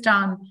focused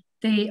on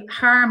the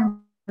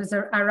harm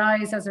that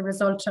arise as a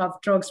result of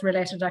drugs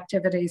related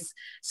activities.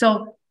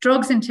 So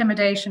drugs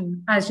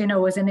intimidation, as you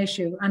know, is an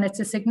issue, and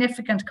it's a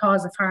significant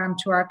cause of harm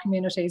to our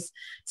communities.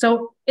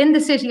 So in the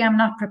city, I'm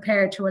not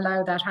prepared to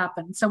allow that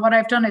happen. So what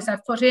I've done is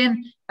I've put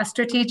in a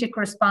strategic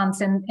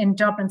response in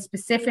Dublin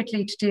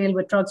specifically to deal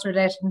with drugs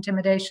related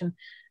intimidation.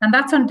 And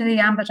that's under the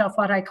ambit of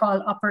what I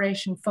call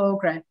Operation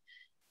Fogra.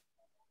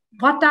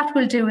 What that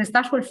will do is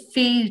that will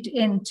feed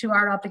into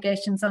our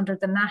obligations under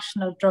the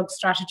National Drug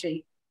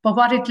Strategy. But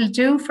what it'll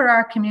do for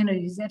our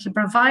communities, it'll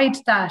provide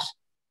that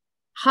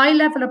high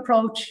level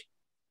approach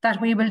that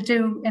we will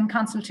do in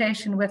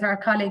consultation with our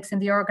colleagues in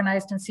the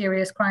Organised and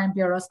Serious Crime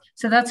Bureaus.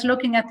 So that's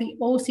looking at the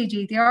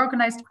OCD, the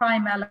organised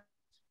crime element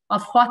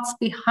of what's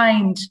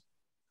behind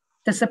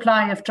the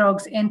supply of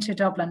drugs into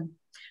Dublin.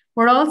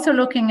 We're also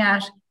looking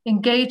at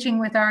engaging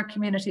with our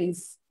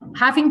communities,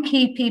 having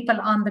key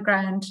people on the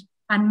ground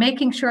and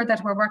making sure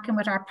that we're working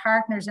with our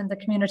partners in the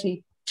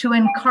community to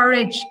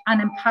encourage and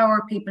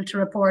empower people to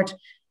report.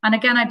 And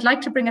again, I'd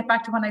like to bring it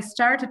back to when I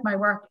started my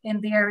work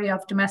in the area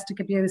of domestic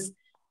abuse.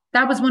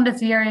 That was one of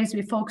the areas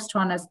we focused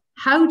on is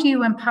how do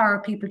you empower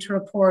people to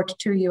report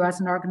to you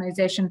as an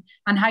organisation?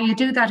 And how you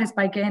do that is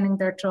by gaining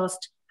their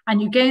trust.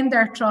 And you gain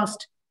their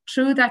trust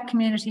through that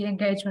community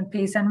engagement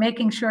piece and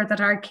making sure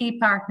that our key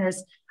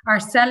partners are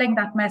selling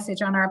that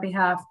message on our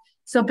behalf.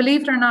 So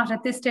believe it or not,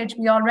 at this stage,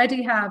 we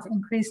already have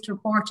increased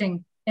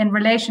reporting in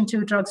relation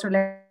to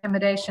drugs-related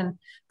intimidation.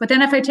 But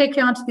then if I take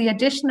you on to the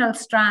additional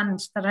strand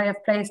that I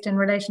have placed in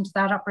relation to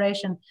that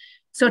operation,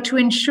 so to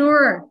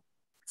ensure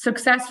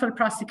successful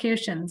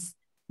prosecutions,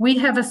 we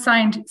have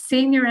assigned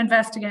senior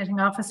investigating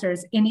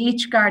officers in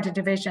each Garda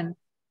division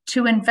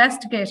to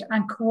investigate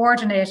and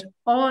coordinate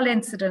all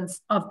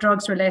incidents of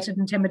drugs-related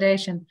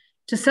intimidation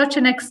to such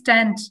an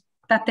extent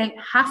that they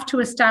have to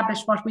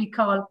establish what we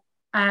call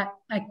a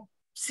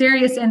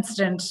serious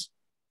incident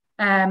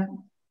and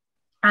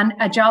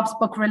a jobs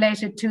book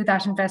related to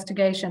that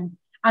investigation.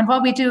 And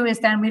what we do is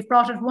then we've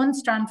brought it one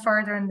strand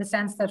further in the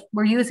sense that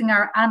we're using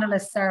our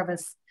analyst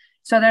service,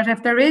 so that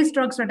if there is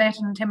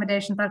drugs-related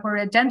intimidation, that we're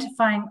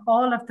identifying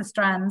all of the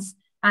strands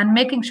and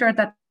making sure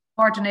that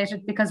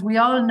coordinated, because we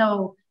all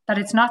know that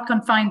it's not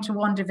confined to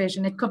one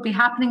division. It could be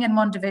happening in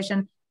one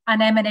division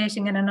and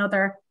emanating in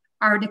another,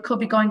 or it could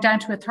be going down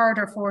to a third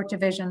or fourth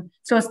division.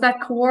 So it's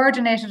that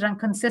coordinated and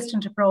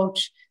consistent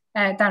approach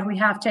that we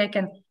have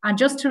taken. And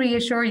just to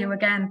reassure you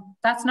again,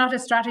 that's not a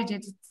strategy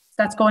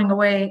that's going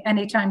away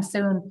anytime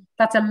soon.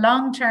 That's a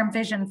long-term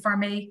vision for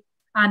me.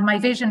 And my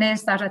vision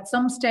is that at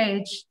some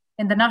stage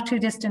in the not too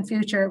distant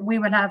future, we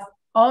will have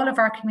all of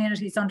our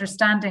communities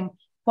understanding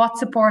what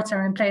supports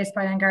are in place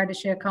by An Garda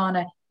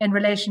Síochána in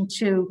relation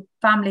to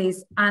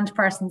families and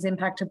persons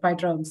impacted by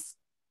drugs.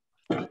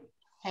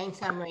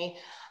 Thanks, Anne-Marie.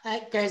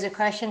 There's a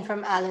question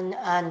from Alan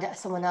and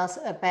someone else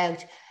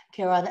about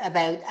Kieran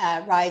about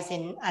rise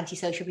in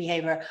antisocial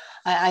behaviour.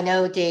 I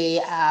know the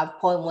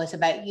poem was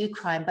about youth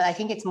crime, but I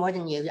think it's more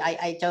than youth.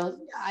 I don't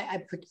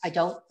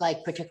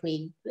like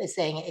particularly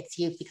saying it's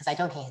youth because I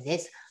don't think it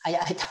is.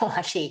 I don't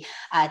actually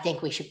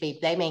think we should be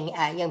blaming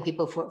young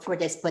people for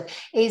this. But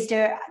is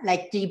there,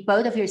 like, do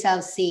both of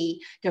yourselves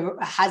see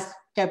has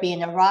there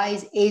been a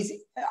rise?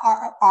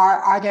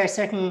 Are there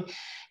certain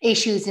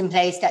issues in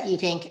place that you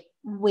think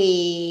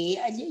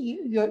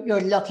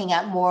you're looking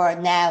at more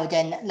now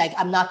than, like,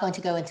 I'm not going to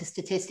go into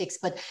statistics,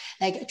 but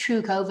like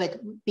through COVID,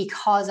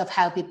 because of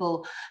how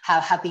people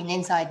have been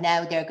inside,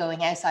 now they're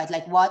going outside.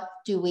 Like, what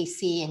do we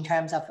see in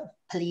terms of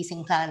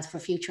policing plans for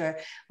future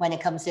when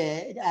it comes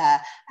to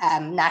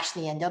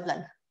nationally in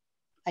Dublin?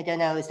 I don't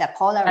know, is that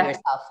Paula or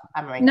yourself,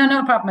 Anne-Marie?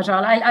 No problem at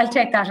all. I'll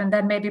take that, and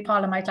then maybe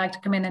Paula might like to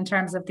come in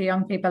terms of the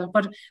young people.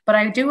 But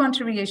I do want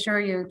to reassure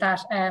you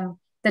that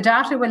the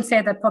data will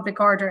say that public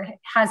order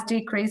has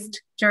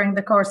decreased during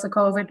the course of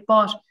COVID,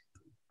 but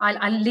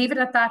I'll leave it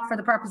at that for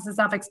the purposes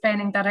of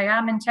explaining that I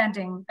am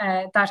intending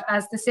that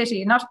as the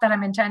city, not that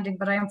I'm intending,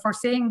 but I am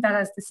foreseeing that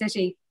as the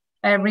city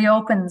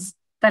reopens,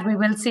 that we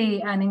will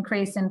see an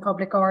increase in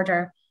public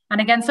order.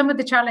 And again, some of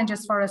the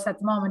challenges for us at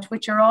the moment,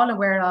 which you're all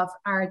aware of,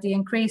 are the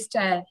increased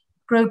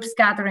groups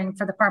gathering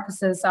for the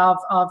purposes of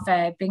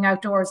being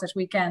outdoors at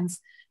weekends.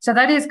 So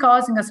that is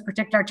causing us a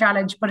particular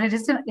challenge, but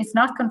it's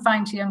not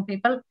confined to young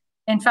people.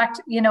 In fact,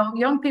 you know,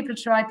 young people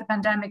throughout the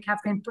pandemic have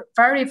been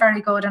very,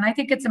 very good. And I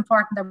think it's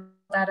important that we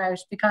put that out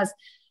because,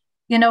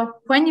 you know,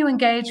 when you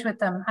engage with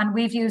them, and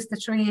we've used the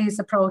 3 E's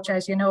approach,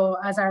 as you know,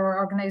 as our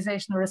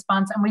organizational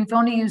response, and we've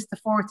only used the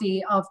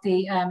 40 of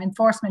the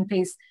enforcement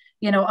piece,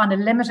 you know, on a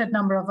limited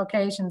number of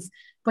occasions.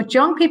 But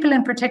young people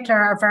in particular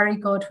are very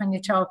good when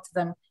you talk to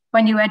them,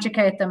 when you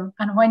educate them,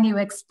 and when you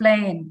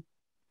explain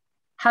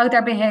how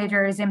their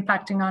behaviour is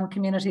impacting on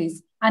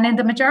communities. And in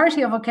the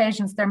majority of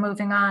occasions, they're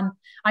moving on.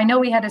 I know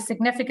we had a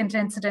significant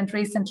incident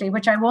recently,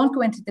 which I won't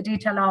go into the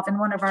detail of, in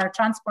one of our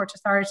transport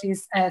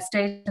authorities'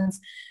 stations.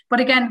 But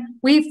again,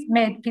 we've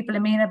made people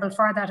amenable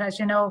for that, as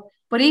you know.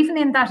 But even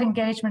in that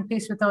engagement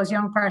piece with those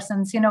young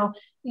persons, you know,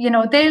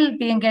 they'll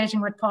be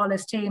engaging with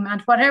Paula's team,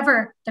 and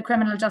whatever the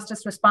criminal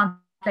justice response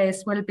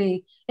place will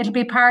be, it'll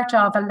be part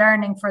of a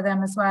learning for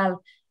them as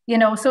well. You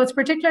know, so it's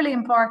particularly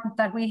important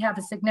that we have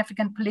a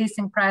significant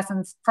policing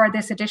presence for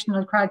this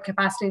additional crowd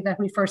capacity that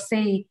we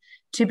foresee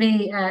to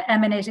be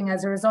emanating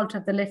as a result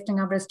of the lifting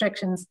of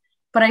restrictions.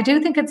 But I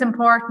do think it's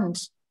important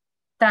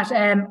that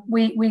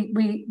we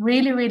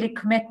really, really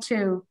commit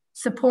to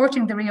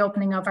supporting the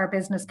reopening of our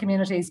business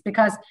communities,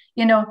 because,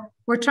 you know,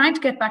 we're trying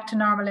to get back to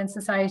normal in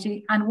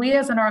society, and we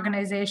as an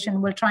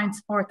organisation will try and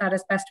support that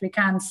as best we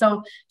can.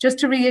 So just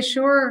to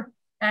reassure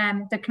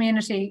the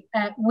community,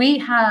 we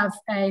have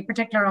a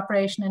particular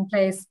operation in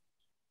place,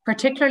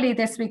 particularly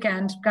this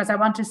weekend, because I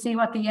want to see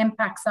what the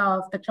impacts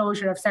of the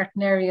closure of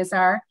certain areas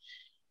are.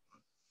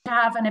 To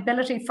have an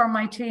ability for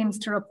my teams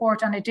to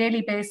report on a daily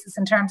basis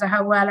in terms of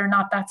how well or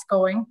not that's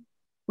going.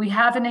 We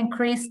have an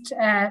increased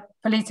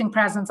policing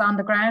presence on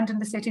the ground in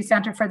the city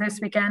centre for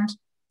this weekend.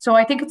 So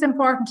I think it's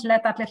important to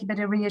let that little bit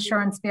of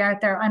reassurance be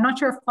out there. I'm not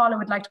sure if Paula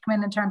would like to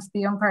come in terms of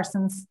the young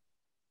persons.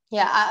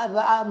 Yeah,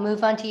 I'll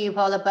move on to you,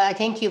 Paula, but I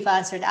think you've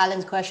answered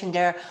Alan's question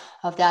there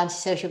of the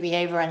antisocial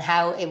behaviour and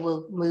how it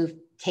will move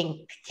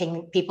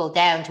people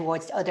down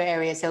towards other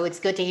areas. So it's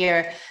good to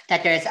hear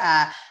that there's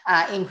a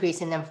increase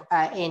in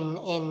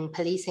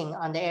policing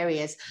on the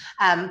areas.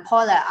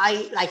 Paula,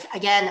 I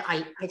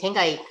think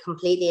I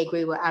completely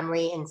agree with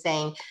Anne-Marie in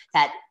saying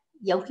that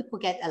young people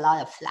get a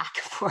lot of flack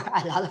for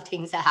a lot of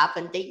things that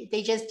happen.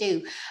 They just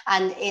do.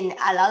 And in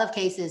a lot of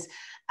cases,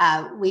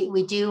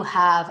 we do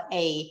have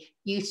a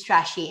youth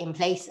strategy in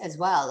place as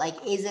well. Like,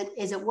 is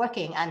it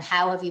working, and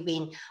how have you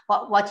been?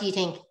 What do you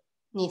think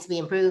needs to be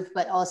improved,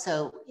 but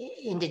also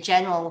in the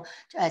general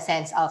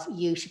sense of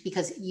youth,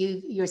 because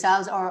you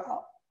yourselves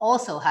are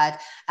also had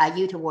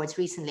youth awards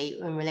recently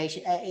in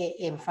relation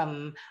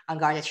from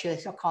Garda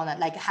Siochana.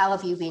 Like, how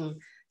have you been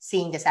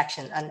seeing this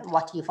action, and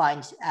what do you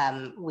find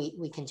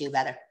we can do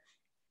better?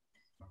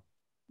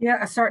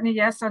 Yeah, certainly,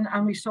 yes,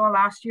 and we saw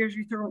last year's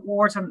youth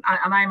awards, and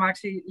I'm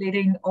actually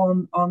leading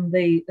on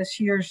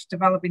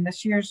developing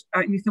this year's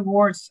youth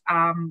awards.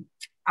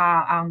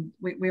 And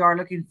we are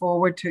looking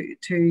forward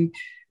to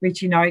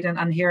reaching out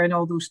and hearing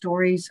all those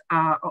stories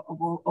of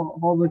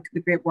all the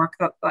great work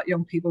that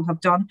young people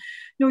have done.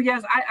 No,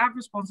 yes, I have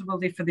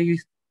responsibility for the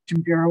Youth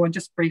Bureau, and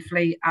just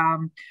briefly,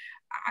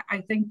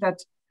 I think that,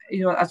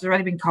 as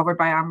already been covered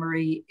by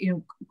Anne-Marie,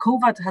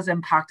 COVID has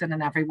impacted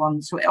on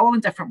everyone. So all in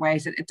different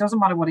ways. It doesn't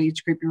matter what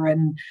age group you're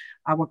in,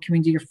 what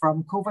community you're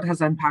from. COVID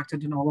has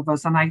impacted on all of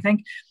us. And I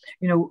think,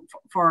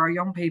 for our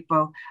young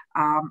people,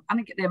 I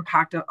think the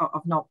impact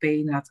of not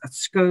being at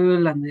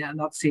school and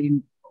not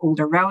seeing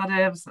older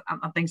relatives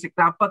and things like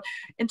that. But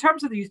in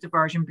terms of the Youth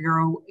Diversion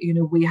Bureau,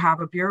 we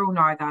have a bureau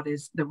now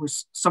there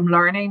was some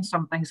learning,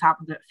 some things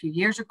happened a few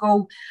years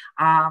ago,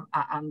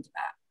 and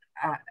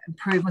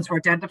improvements were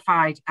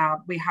identified.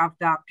 We have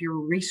that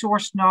bureau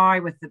resource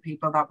now with the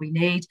people that we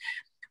need.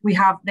 We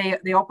have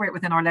they operate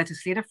within our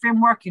legislative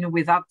framework.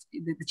 With that,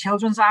 the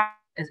Children's Act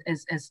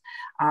is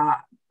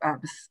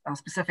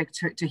specific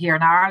to here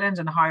in Ireland,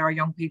 and how our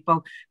young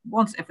people,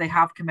 if they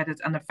have committed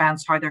an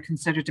offence, how they're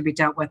considered to be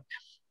dealt with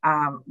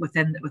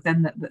within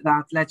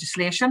that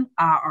legislation,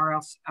 or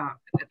else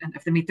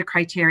if they meet the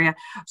criteria.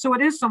 So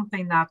it is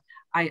something that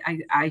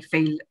I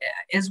feel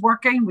is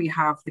working. We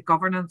have the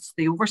governance,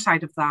 the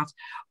oversight of that.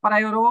 But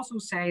I would also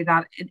say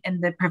that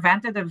in the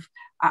preventative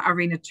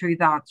arena to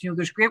that,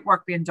 there's great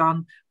work being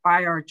done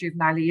by our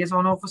juvenile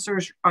liaison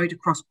officers out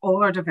across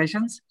all our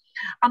divisions,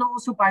 and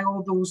also by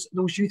all those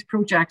youth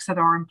projects that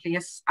are in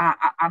place.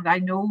 And I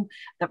know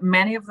that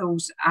many of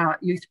those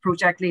youth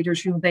project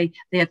leaders, they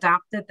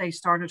adapted, they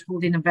started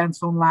holding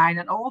events online,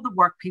 and all the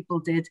work people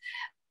did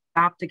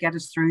to get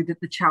us through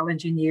the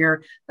challenging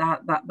year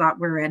that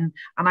we're in.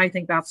 And I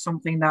think that's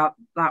something that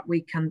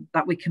we can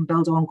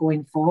build on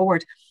going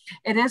forward.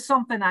 It is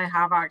something I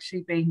have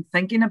actually been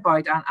thinking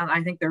about, and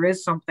I think there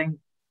is something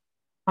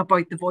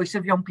about the voice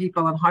of young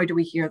people, and how do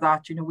we hear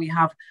that? We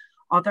have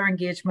other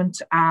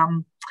engagement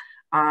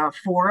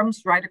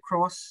forums right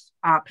across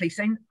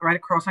policing, right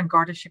across on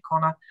Garda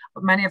Siochana,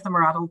 but many of them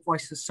are adult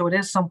voices. So it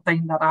is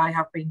something that I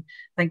have been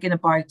thinking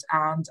about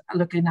and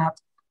looking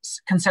at,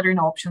 considering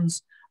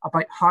options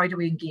about how do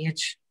we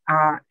engage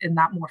in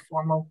that more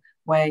formal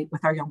way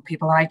with our young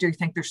people. And I do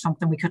think there's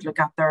something we could look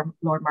at there,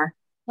 Lord Mayor.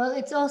 Well,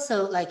 it's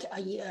also like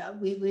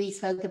we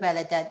spoke about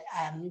it, that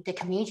the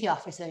community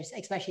officers,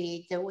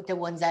 especially the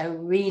ones that are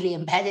really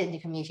embedded in the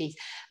communities,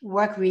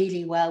 work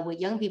really well with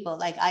young people.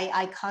 Like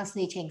I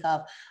constantly think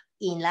of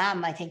Ian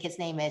Lamb, I think his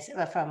name is,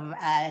 from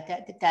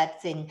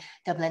that's in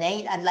Dublin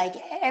 8, and like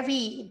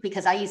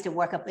because I used to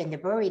work up in the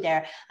brewery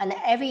there, and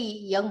every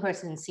young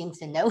person seems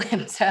to know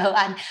him. So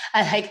and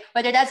like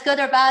whether that's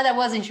good or bad, I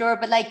wasn't sure,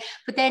 but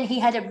then he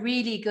had a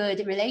really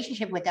good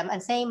relationship with them.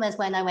 And same as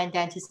when I went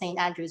down to St.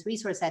 Andrew's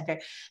Resource Centre,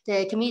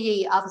 the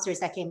community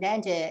officers that came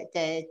down to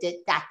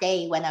that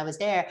day when I was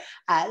there,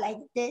 like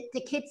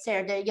the kids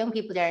there, the young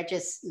people there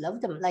just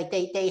loved them. Like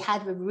they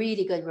had a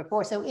really good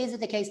rapport. So is it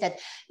the case that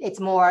it's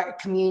more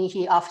community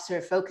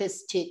officer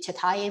focused to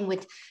tie in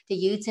with the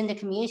youths in the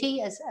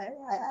community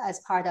as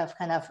part of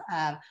kind of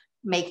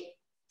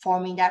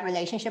forming that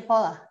relationship,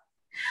 Paula?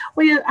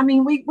 Well, yeah, I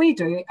mean, we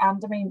do,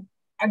 and I mean,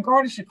 and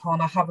Garda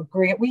Siochana have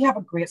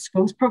a great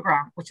schools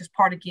program, which is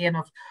part again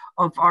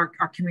of our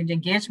community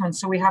engagement.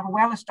 So we have a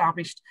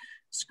well-established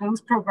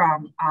schools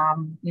program.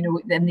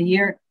 In the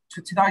year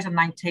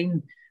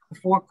 2019,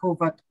 before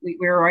COVID, we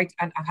were out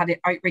and had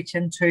outreach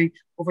into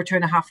over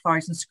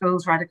 2,500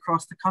 schools right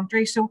across the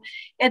country. So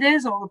it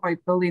is all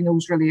about building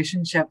those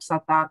relationships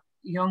at that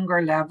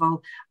younger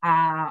level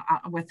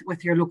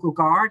with your local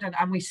guard,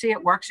 and we see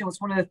it works.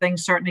 It's one of the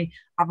things, certainly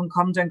having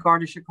come to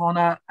Garda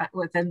Siochana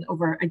within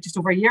just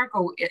over a year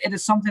ago, it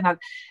is something that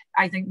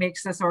I think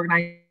makes this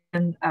organisation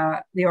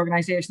the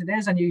organisation it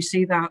is, and you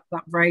see that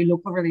very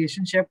local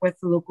relationship with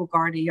the local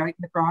Gardaí out in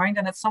the ground,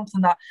 and it's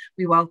something that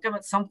we welcome.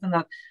 It's something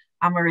that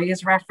Anne-Marie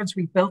has referenced.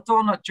 We built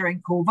on it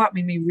during COVID.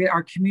 I mean,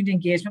 our community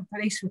engagement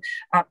police,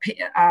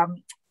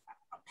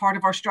 part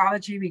of our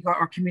strategy, we got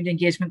our community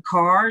engagement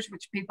cars,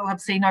 which people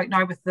have seen out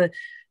now with the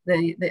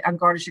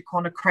Garda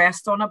Siochana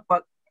crest on it,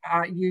 but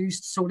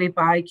used solely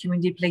by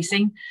community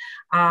policing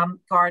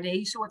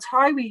Gardaí. So it's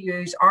how we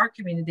use our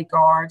community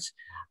guards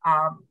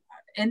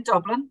in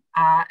Dublin,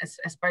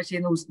 especially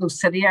in those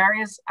city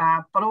areas,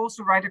 but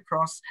also right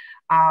across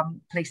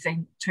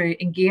policing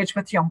to engage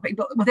with young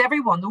people, with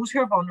everyone, those who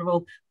are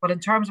vulnerable, but in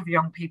terms of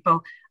young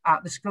people,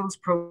 the schools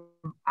program,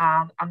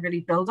 and really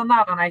build on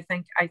that. And I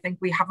think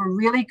we have a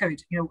really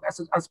good,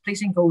 as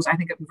policing goes, I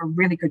think we have a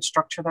really good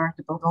structure there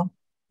to build on.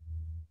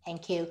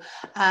 Thank you.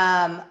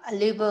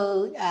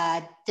 Lubo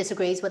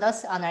disagrees with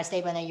us on our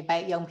statement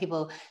about young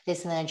people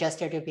listening and adjust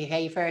their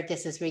behaviour.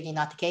 This is really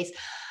not the case.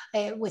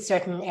 With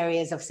certain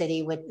areas of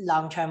city with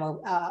long-term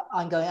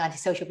ongoing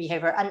antisocial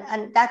behaviour,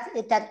 and that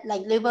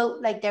like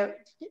Lubo, like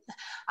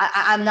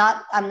I'm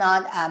not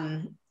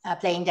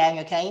playing down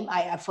your claim.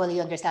 I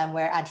fully understand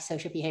where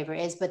antisocial behaviour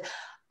is, but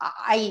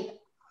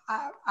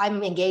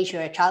I'm engaged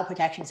with a child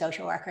protection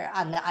social worker,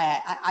 and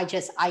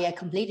I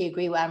completely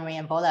agree with Anne-Marie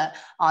and Paula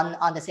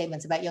on the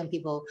statements about young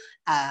people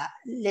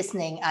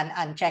listening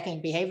and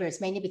checking behaviours,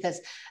 mainly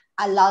because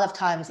a lot of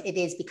times it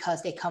is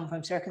because they come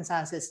from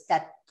circumstances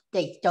that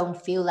they don't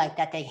feel like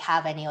that they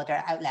have any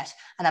other outlet.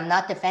 And I'm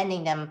not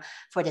defending them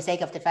for the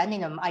sake of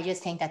defending them. I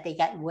just think that they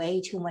get way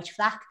too much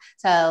flack.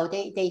 So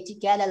they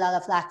get a lot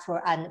of flack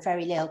for and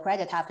very little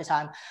credit half the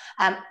time.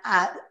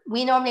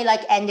 We normally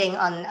like ending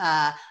on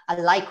a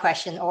light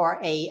question or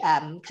a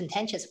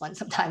contentious one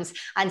sometimes.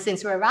 And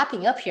since we're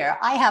wrapping up here,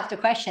 I have the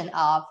question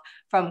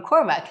from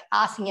Cormac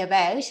asking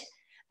about,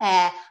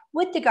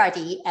 would the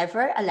Garda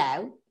ever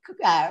allow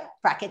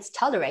brackets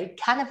tolerate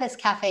cannabis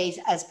cafes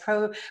as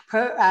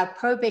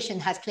prohibition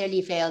has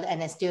clearly failed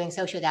and is doing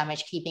social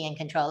damage, keeping in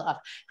control of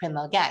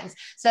criminal gangs?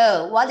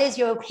 So what is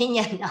your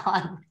opinion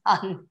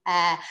on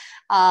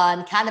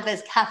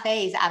cannabis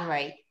cafes,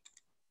 Anne-Marie?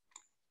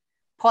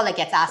 Paula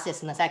gets asked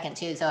this in a second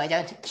too, so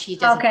she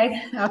doesn't.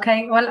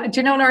 Okay. Well, do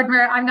you know, Lord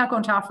Mayor, I'm not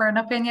going to offer an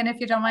opinion if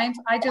you don't mind.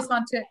 I just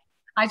want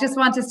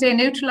to stay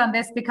neutral on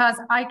this, because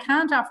I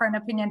can't offer an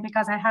opinion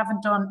because I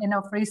haven't done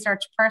enough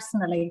research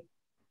personally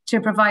to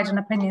provide an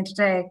opinion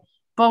today.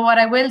 But what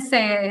I will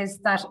say is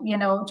that, you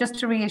know, just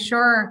to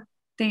reassure,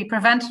 the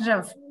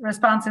preventative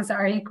responses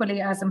are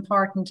equally as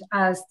important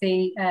as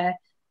the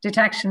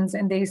detections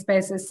in these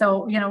spaces.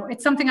 So, you know,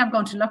 it's something I'm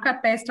going to look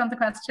at based on the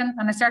question,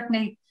 and I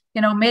certainly,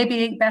 you know, may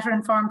be better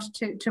informed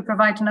to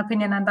provide an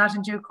opinion on that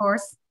in due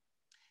course.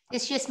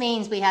 This just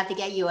means we have to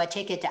get you a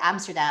ticket to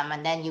Amsterdam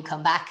and then you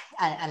come back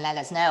and let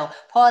us know.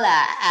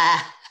 Paula,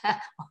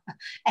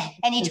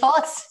 any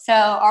thoughts?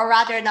 So, or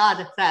rather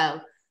not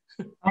so.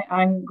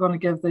 I'm going to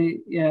give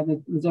the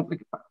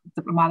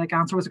diplomatic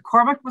answer. Was it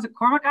Cormac?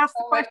 Asked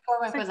the question?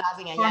 Cormac was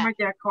asking it, Cormac,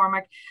 yeah.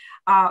 Cormac.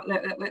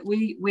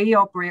 We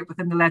operate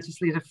within the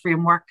legislative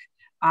framework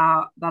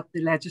that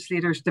the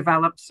legislators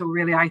develop. So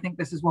really, I think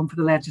this is one for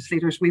the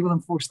legislators. We will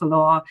enforce the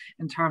law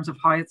in terms of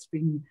how it's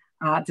been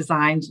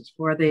designed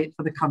for the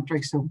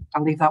country. So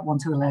I'll leave that one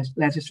to the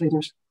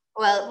legislators.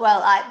 Well,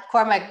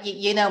 Cormac,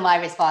 you know my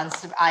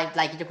response.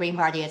 Like the Green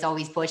Party has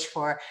always pushed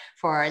for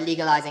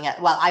legalising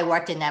it. Well, I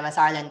worked in MS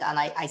Ireland, and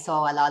I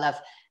saw a lot of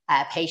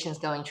patients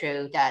going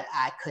through that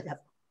could have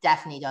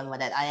definitely done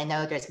with it. I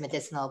know there's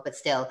medicinal, but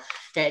still,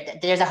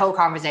 there's a whole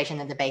conversation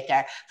and debate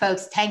there.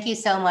 Folks, thank you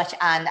so much.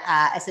 And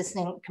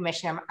Assistant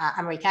Commissioner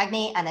Anne-Marie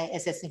Cagney and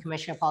Assistant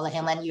Commissioner Paula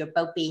Hilman, you're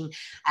both being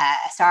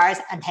stars,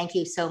 and thank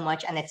you so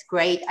much. And it's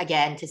great,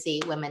 again, to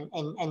see women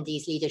in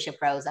these leadership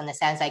roles, and it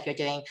sounds like you're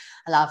doing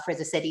a lot for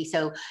the city.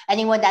 So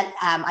anyone that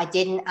I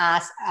didn't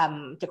ask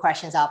the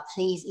questions of,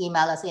 please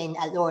email us in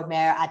at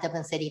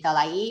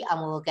lordmayor@dublincity.ie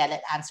and we'll get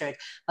it answered.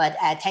 But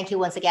thank you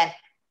once again.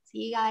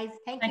 See you guys.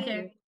 Thank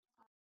you.